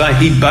schemes today.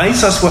 He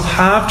baits us with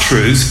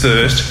half-truths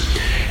first,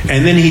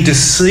 and then he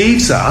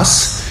deceives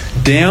us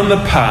down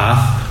the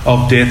path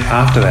of death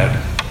after that.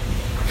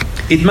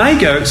 It may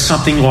go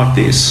something like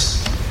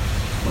this.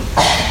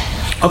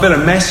 I've had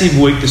a massive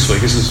week this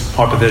week. This is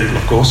hypothetical,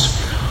 of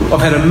course.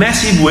 I've had a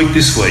massive week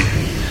this week.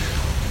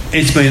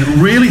 It's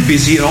been really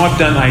busy and I've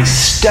done a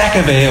stack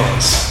of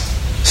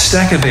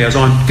hours.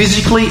 I'm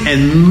physically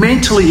and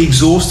mentally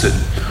exhausted.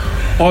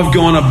 I've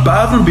gone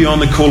above and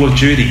beyond the call of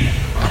duty.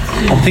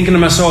 I'm thinking to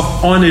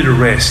myself, I need a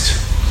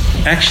rest.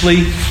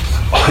 Actually,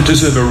 I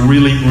deserve a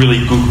really,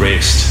 really good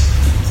rest.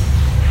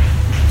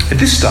 At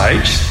this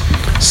stage,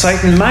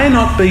 Satan may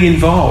not be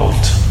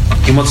involved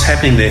in what's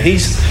happening there.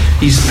 He's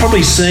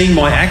probably seeing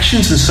my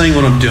actions and seeing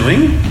what I'm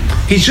doing.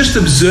 He's just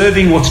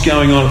observing what's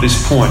going on at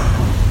this point.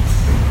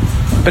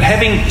 But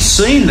having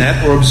seen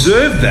that or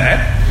observed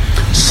that,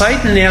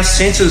 Satan now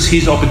senses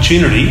his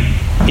opportunity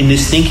in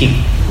this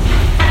thinking.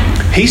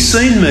 He's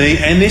seen me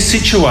and this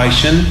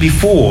situation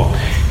before.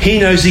 He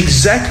knows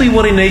exactly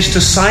what he needs to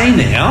say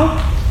now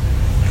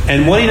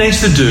and what he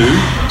needs to do,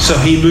 so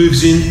he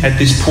moves in at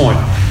this point.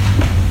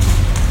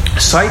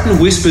 Satan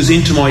whispers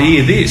into my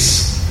ear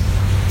this: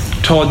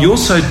 Todd, you're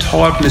so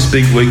tired from this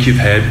big week you've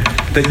had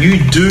that you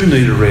do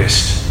need a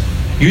rest.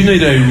 You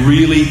need a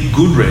really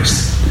good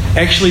rest.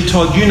 Actually,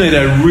 Todd, you need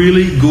a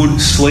really good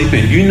sleep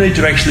in. You need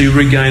to actually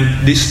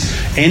regain this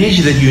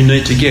energy that you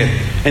need to get.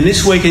 And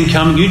this weekend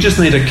coming, you just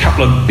need a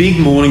couple of big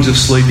mornings of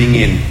sleeping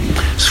in.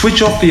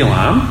 Switch off the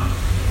alarm.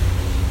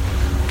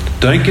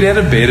 Don't get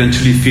out of bed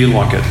until you feel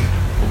like it.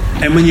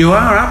 And when you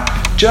are up,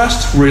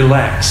 just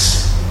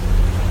relax.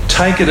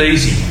 Take it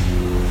easy,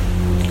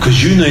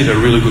 because you need a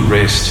really good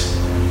rest.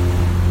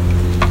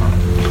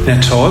 Now,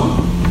 Todd,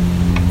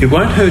 it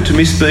won't hurt to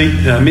miss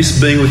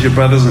being with your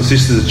brothers and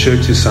sisters at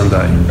church this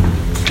Sunday.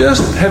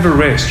 Just have a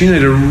rest. You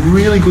need a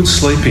really good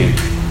sleep in.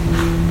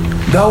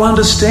 They'll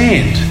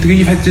understand that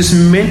you've had this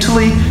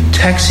mentally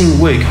taxing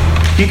week.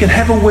 You can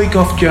have a week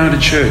off going to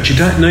church. You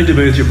don't need to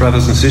be with your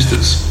brothers and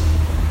sisters.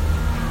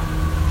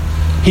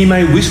 He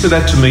may whisper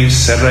that to me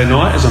Saturday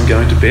night as I'm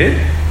going to bed.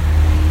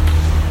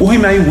 Or he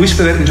may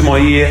whisper that into my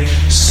ear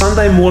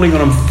Sunday morning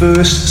when I'm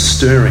first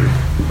stirring.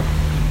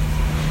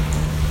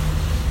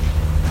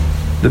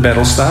 The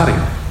battle's starting.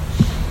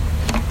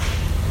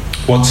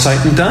 What's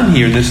Satan done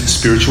here in this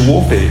spiritual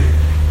warfare?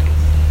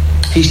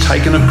 He's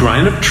taken a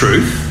grain of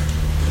truth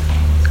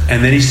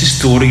and then he's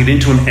distorting it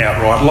into an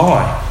outright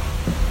lie.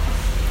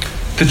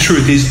 The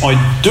truth is,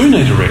 I do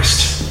need a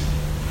rest.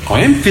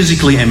 I am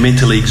physically and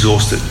mentally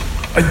exhausted.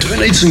 I do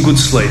need some good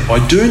sleep.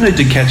 I do need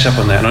to catch up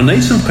on that. I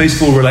need some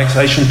peaceful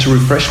relaxation to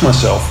refresh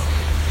myself.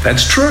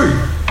 That's true.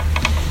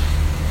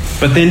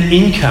 But then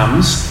in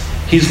comes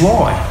his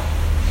lie.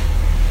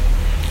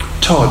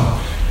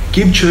 Todd,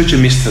 give church a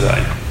miss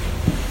today.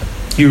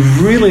 You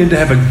really need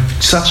to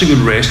have such a good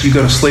rest, you've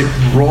got to sleep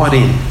right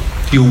in.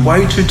 You're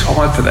way too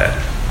tired for that.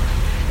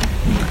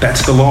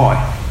 That's the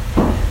lie.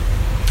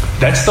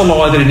 That's the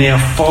lie that he now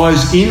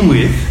follows in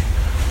with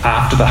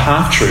after the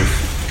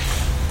half-truth.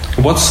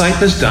 What Satan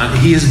has done,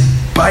 he has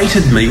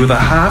baited me with a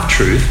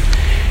half-truth,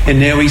 and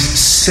now he's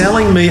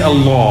selling me a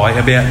lie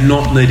about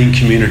not needing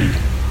community.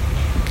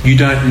 You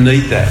don't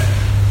need that.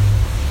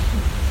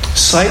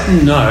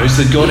 Satan knows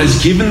that God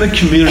has given the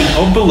community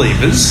of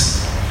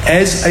believers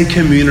as a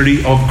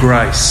community of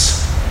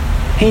grace.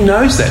 He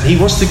knows that. He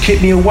wants to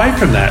keep me away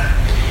from that.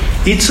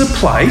 It's a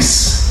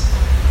place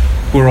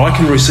where I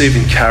can receive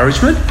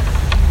encouragement,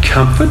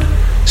 comfort,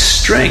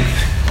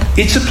 strength.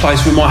 It's a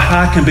place where my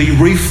heart can be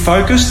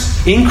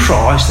refocused in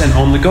Christ and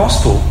on the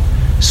gospel.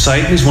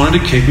 Satan is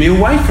wanting to keep me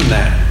away from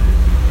that.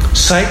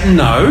 Satan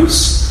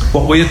knows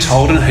what we are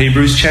told in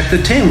Hebrews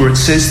chapter 10, where it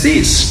says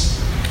this,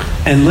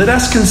 "And let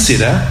us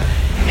consider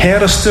how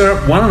to stir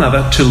up one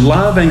another to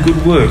love and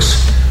good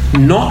works,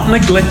 not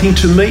neglecting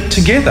to meet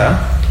together,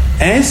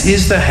 as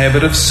is the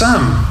habit of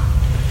some,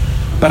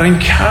 but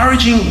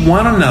encouraging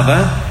one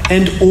another,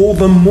 and all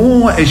the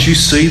more as you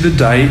see the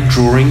day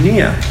drawing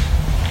near."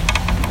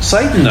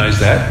 Satan knows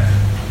that,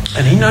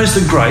 and he knows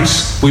the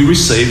grace we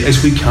receive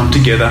as we come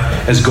together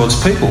as God's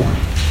people.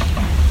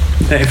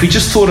 Now, if we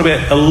just thought about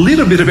a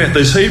little bit about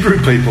those Hebrew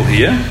people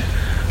here,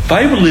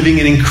 they were living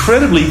in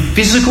incredibly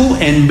physical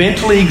and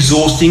mentally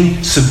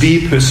exhausting,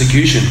 severe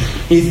persecution.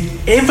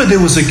 If ever there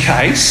was a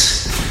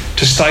case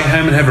to stay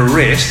home and have a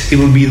rest, it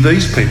would be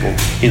these people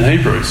in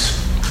Hebrews.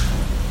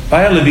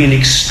 They are living in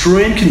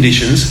extreme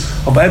conditions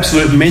of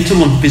absolute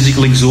mental and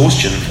physical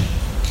exhaustion.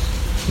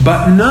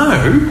 But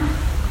no,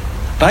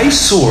 they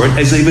saw it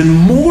as even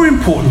more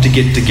important to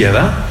get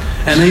together,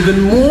 and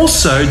even more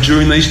so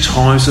during these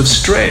times of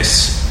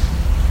stress.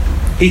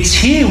 It's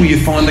here where you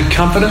find the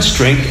comfort and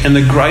strength and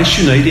the grace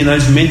you need in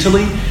those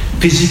mentally,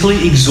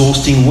 physically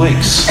exhausting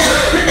weeks.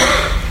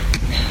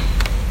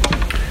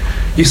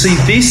 You see,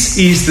 this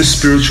is the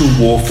spiritual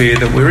warfare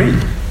that we're in.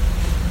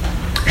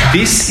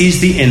 This is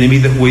the enemy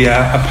that we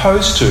are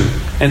opposed to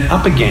and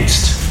up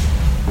against.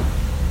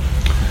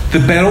 The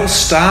battle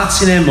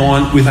starts in our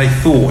mind with a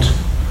thought.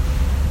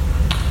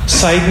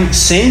 Satan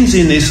sends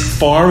in this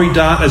fiery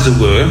dart, as it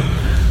were,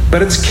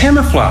 but it's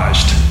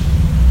camouflaged.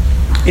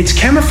 It's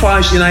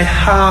camouflaged in a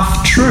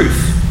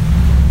half-truth.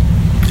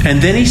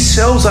 And then he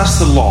sells us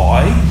the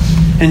lie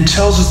and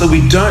tells us that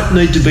we don't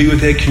need to be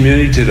with our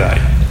community today,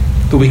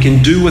 that we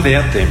can do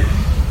without them.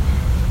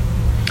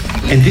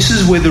 And this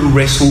is where the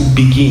wrestle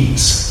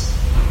begins.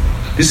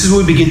 This is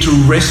where we begin to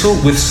wrestle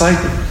with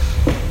Satan.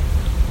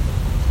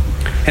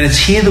 And it's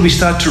here that we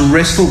start to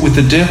wrestle with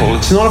the devil.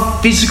 It's not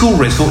a physical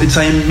wrestle, it's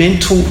a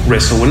mental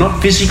wrestle. We're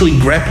not physically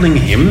grappling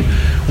him.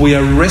 We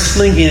are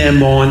wrestling in our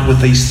mind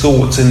with these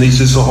thoughts and these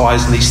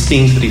desires and these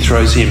things that he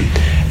throws in.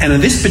 And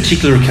on this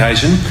particular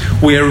occasion,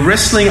 we are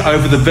wrestling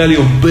over the value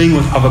of being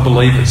with other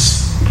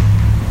believers.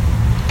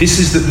 This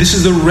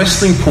is the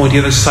wrestling point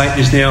here that Satan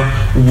is now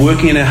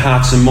working in our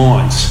hearts and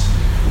minds.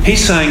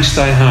 He's saying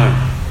stay home.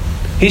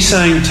 He's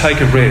saying take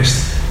a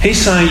rest.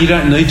 He's saying you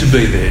don't need to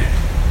be there.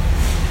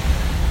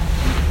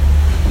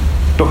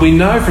 But we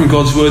know from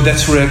God's word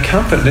that's where our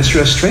comfort, that's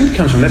where our strength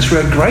comes from, that's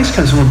where our grace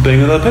comes from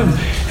being with other people.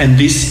 And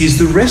this is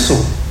the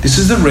wrestle. This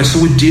is the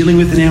wrestle we're dealing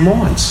with in our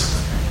minds.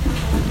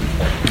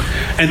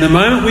 And the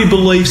moment we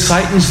believe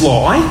Satan's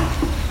lie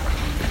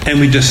and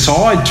we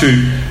decide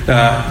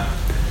to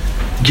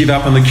give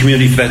up on the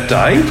community for that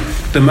day,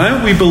 the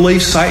moment we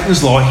believe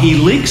Satan's lie, he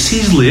licks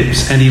his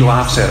lips and he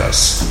laughs at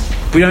us.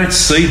 We don't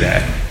see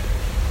that,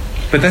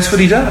 but that's what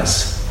he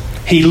does.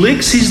 He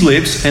licks his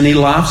lips and he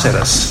laughs at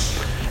us.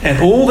 And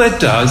all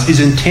that does is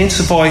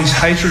intensify his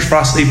hatred for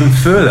us even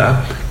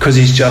further because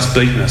he's just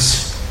beaten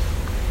us.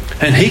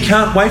 And he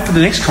can't wait for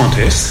the next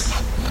contest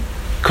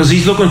because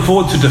he's looking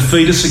forward to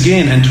defeat us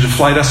again and to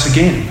deflate us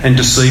again and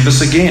deceive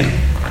us again.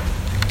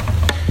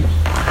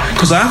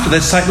 Because after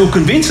that, Satan will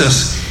convince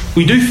us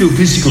we do feel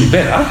physically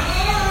better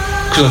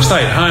because I've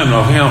stayed at home and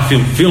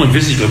I'm feeling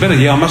physically better.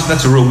 Yeah,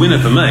 that's a real winner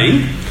for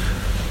me.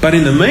 But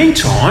in the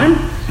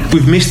meantime,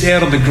 we've missed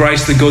out on the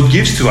grace that God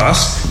gives to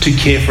us to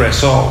care for our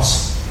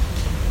souls.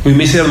 We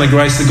miss out on the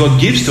grace that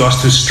God gives to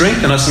us to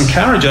strengthen us,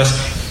 encourage us,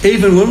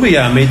 even when we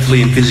are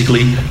mentally and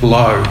physically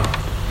low.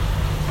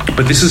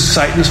 But this is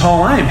Satan's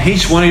whole aim.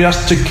 He's wanting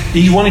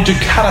to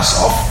cut us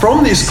off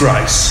from this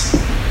grace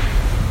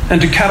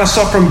and to cut us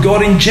off from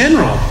God in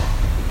general.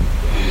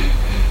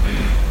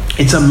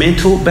 It's a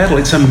mental battle.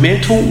 It's a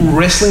mental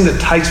wrestling that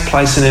takes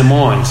place in our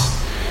minds.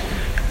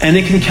 And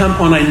it can come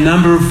on a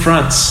number of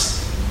fronts.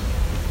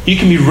 You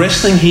can be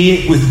wrestling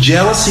here with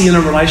jealousy in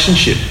a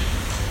relationship.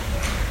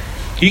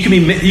 You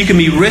can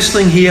be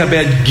wrestling here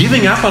about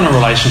giving up on a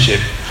relationship.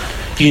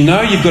 You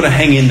know you've got to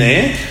hang in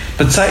there,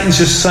 but Satan's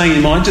just saying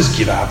in your mind, just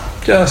give up.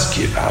 Just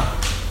give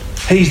up.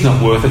 He's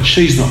not worth it.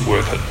 She's not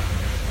worth it.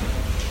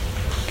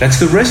 That's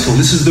the wrestle.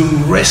 This is the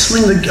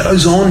wrestling that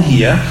goes on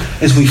here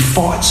as we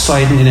fight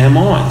Satan in our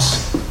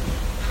minds.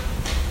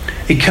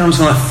 It comes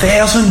on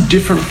 1,000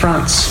 different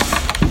fronts.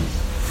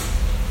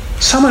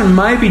 Someone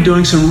may be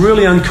doing some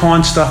really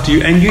unkind stuff to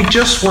you and you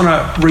just want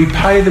to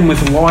repay them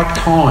with like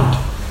kind.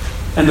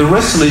 And the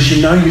wrestle is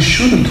you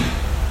shouldn't.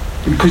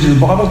 Because the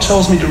Bible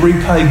tells me to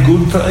repay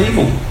good for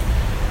evil.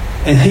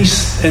 And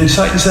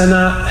Satan's saying,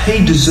 no,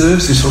 he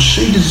deserves this or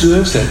she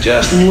deserves that.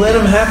 Just let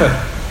him have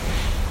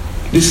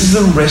it. This is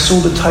the wrestle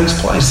that takes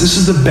place. This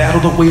is the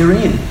battle that we're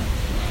in.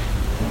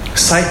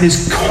 Satan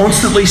is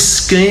constantly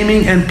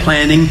scheming and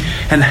planning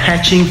and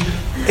hatching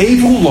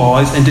evil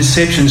lies and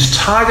deceptions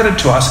targeted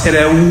to us at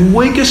our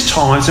weakest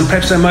times and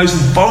perhaps our most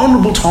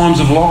vulnerable times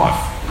of life.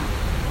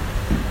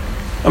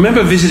 I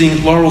remember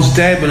visiting Laurel's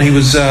dad when he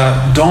was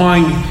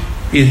dying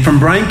from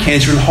brain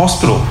cancer in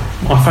hospital,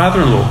 my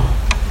father-in-law.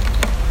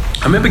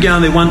 I remember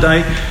going there one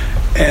day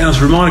and I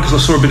was reminded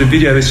because I saw a bit of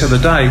video this other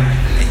day,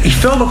 he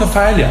felt like a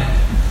failure.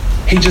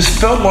 He just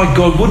felt like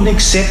God wouldn't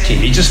accept him.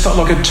 He just felt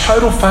like a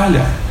total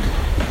failure.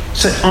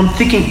 So I'm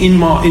thinking in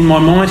my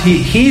mind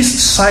here, here's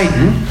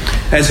Satan,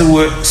 as it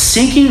were,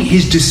 sinking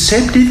his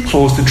deceptive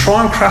claws to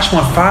try and crush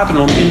my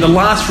father-in-law in the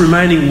last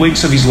remaining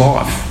weeks of his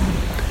life.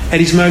 At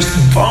his most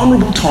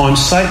vulnerable time,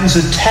 Satan's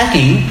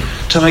attacking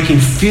to make him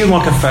feel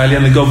like a failure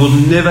and that God will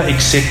never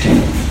accept him.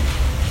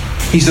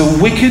 He's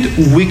a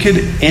wicked,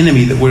 wicked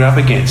enemy that we're up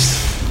against.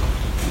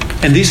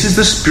 And this is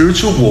the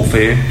spiritual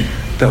warfare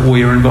that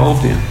we are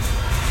involved in.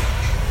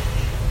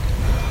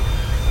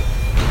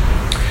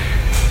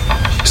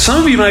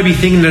 Some of you may be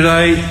thinking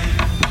today,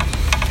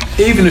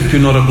 even if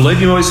you're not a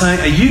believer, you might be saying,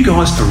 are you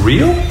guys for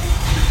real?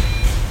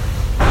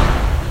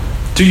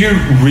 Do you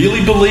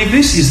really believe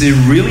this? Is there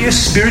really a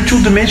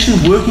spiritual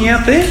dimension working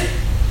out there?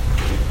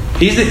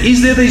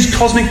 Is there these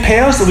cosmic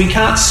powers that we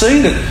can't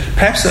see that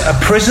perhaps are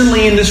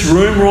presently in this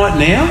room right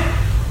now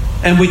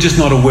and we're just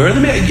not aware of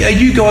them? Are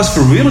you guys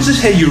for real? Is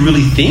this how you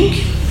really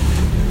think?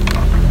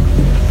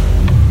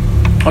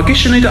 I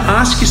guess you need to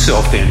ask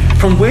yourself then,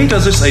 from where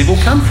does this evil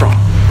come from?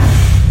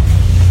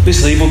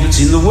 This evil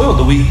that's in the world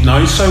that we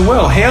know so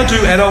well. How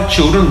do adult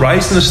children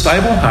raised in a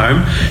stable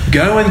home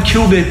go and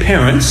kill their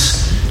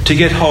parents to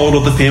get hold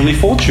of the family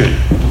fortune?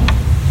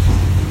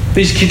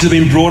 These kids have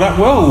been brought up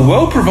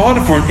well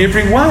provided for in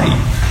every way.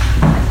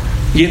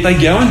 Yet they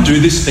go and do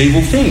this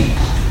evil thing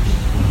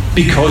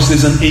because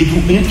there's an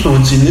evil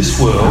influence in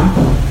this world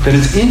that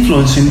is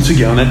influencing them to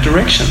go in that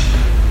direction.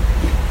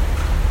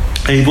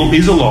 Evil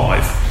is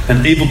alive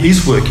and evil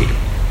is working.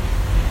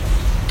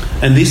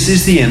 And this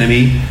is the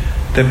enemy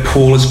that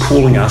Paul is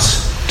calling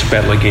us to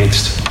battle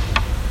against.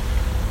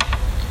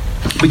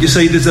 But you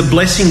see, there's a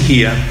blessing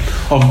here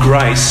of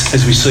grace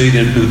as we see it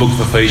in the book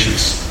of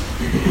Ephesians.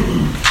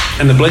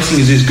 And the blessing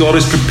is God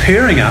is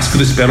preparing us for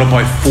this battle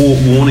by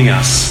forewarning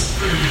us.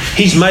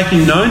 He's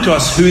making known to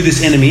us who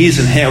this enemy is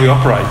and how he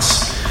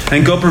operates.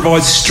 And God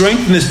provides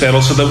strength in this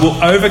battle so that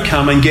we'll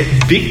overcome and get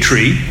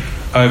victory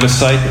over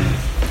Satan.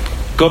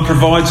 God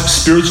provides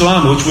spiritual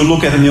armour, which we'll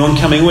look at in the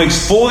oncoming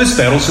weeks, for this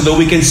battle so that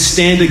we can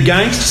stand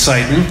against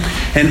Satan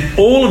and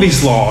all of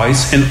his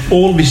lies and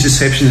all of his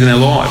deceptions in our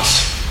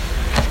lives.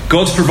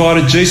 God's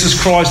provided Jesus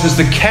Christ as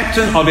the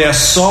captain of our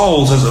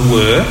souls, as it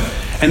were,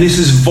 and this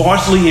is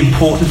vitally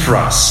important for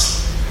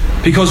us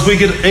because we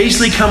could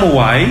easily come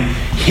away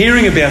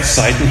hearing about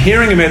Satan,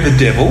 hearing about the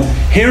devil,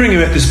 hearing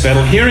about this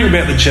battle, hearing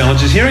about the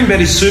challenges, hearing about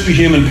his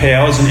superhuman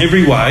powers in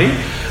every way,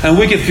 and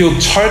we could feel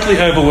totally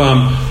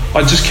overwhelmed.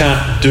 I just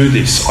can't do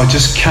this. I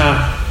just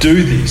can't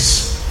do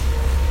this.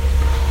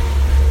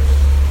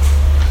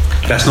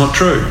 That's not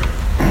true.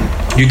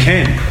 You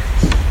can.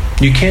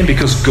 You can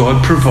because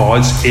God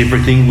provides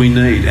everything we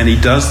need, and he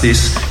does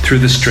this through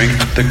the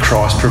strength that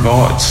Christ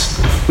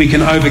provides. We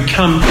can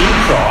overcome in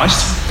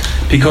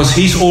Christ because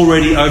he's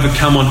already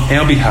overcome on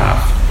our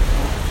behalf.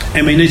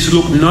 And we need to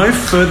look no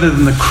further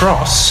than the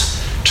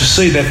cross to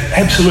see that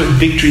absolute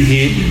victory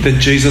here that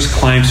Jesus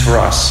claims for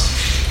us.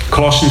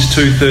 Colossians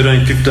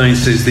 2:13-15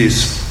 says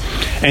this,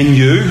 "And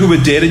you who were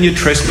dead in your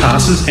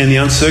trespasses and the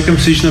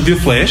uncircumcision of your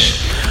flesh,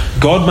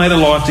 God made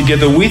alive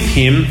together with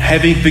him,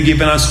 having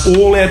forgiven us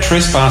all our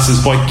trespasses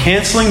by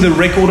cancelling the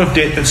record of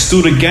debt that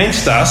stood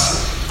against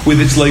us with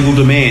its legal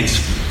demands.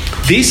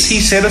 This he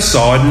set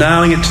aside,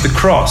 nailing it to the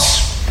cross.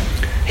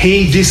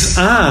 He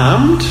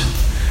disarmed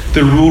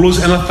the rulers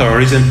and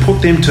authorities and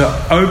put them to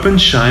open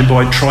shame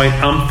by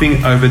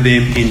triumphing over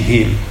them in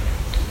him."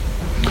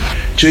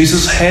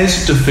 Jesus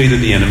has defeated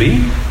the enemy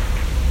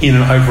in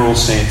an overall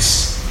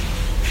sense.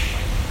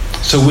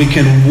 So we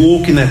can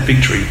walk in that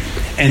victory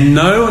and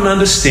know and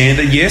understand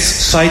that yes,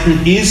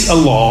 Satan is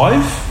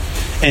alive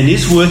and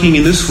is working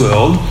in this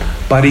world,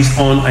 but he's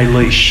on a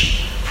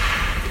leash.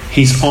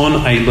 He's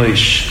on a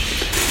leash.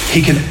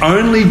 He can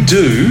only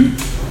do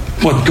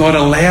what God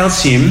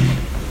allows him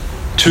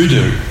to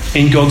do.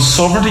 In God's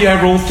sovereignty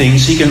over all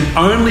things, he can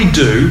only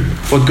do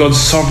what God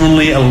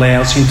sovereignly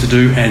allows him to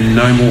do and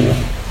no more.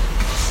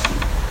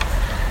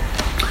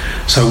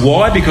 So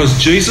why? Because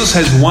Jesus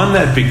has won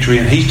that victory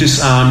and he's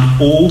disarmed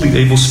all the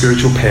evil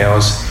spiritual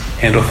powers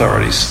and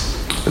authorities.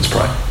 Let's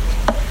pray.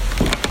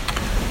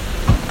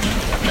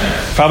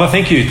 Father,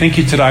 thank you. Thank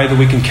you today that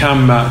we can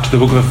come to the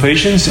book of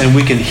Ephesians and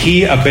we can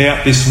hear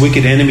about this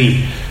wicked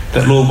enemy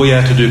that, Lord, we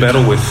are to do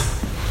battle with.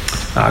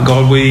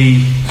 God,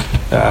 we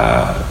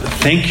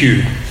thank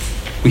you.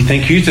 We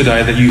thank you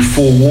today that you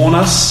forewarn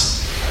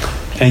us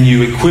and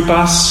you equip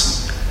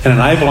us and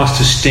enable us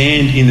to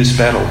stand in this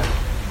battle.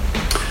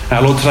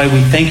 Lord, today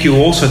we thank you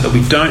also that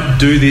we don't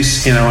do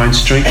this in our own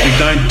strength. We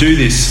don't do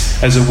this,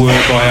 as it were,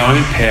 by our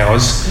own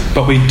powers,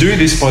 but we do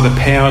this by the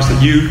powers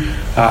that you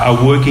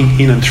are working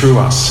in and through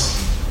us.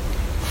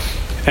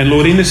 And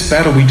Lord, in this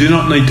battle we do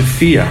not need to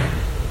fear.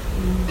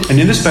 And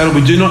in this battle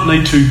we do not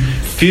need to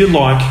feel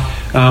like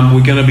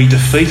we're going to be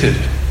defeated.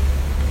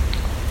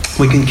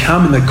 We can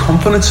come in the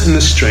confidence and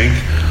the strength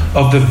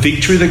of the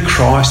victory that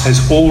Christ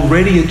has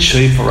already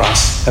achieved for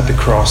us at the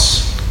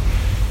cross.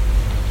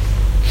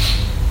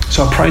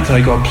 So I pray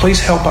today, God,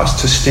 please help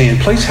us to stand.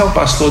 Please help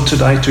us, Lord,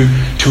 today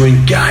to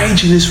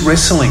engage in this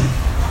wrestling.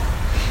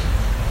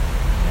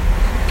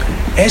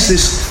 As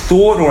this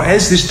thought or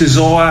as this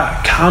desire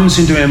comes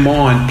into our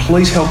mind,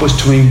 please help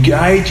us to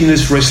engage in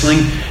this wrestling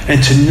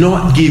and to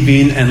not give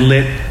in and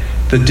let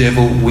the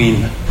devil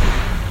win.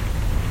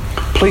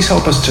 Please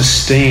help us to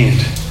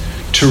stand,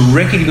 to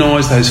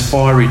recognise those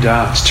fiery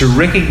darts, to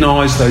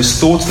recognise those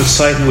thoughts that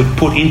Satan would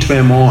put into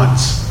our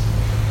minds,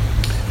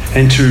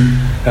 and to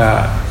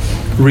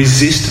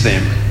resist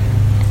them,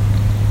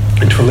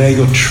 and to allow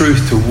your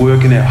truth to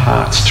work in our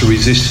hearts to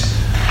resist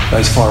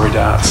those fiery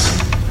darts.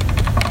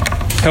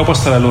 Help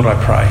us today, Lord, I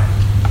pray.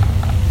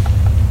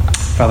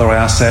 Father, I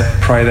ask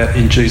that, pray that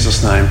in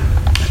Jesus' name.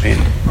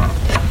 Amen.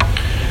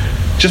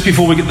 Just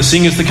before we get the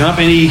singers to come up,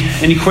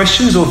 any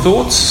questions or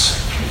thoughts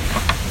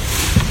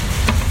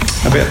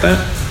about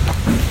that?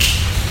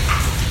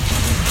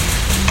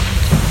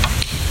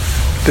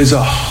 There's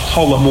a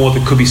whole lot more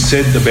that could be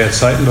said about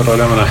Satan, but I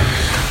don't want to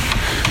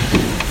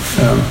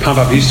pump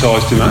up his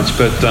size too much.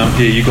 But yeah,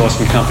 you guys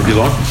can come if you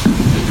like.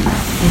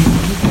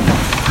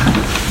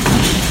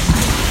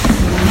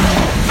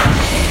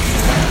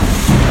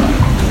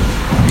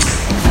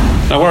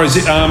 No worries.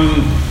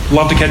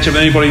 Love to catch up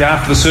with anybody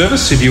after the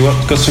service. If you've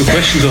got some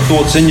questions or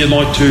thoughts you'd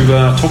like to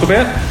talk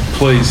about,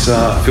 please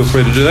feel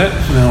free to do that,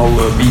 and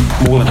I'll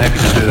be more than happy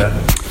to do that.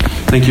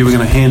 Thank you. We're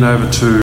going to hand over to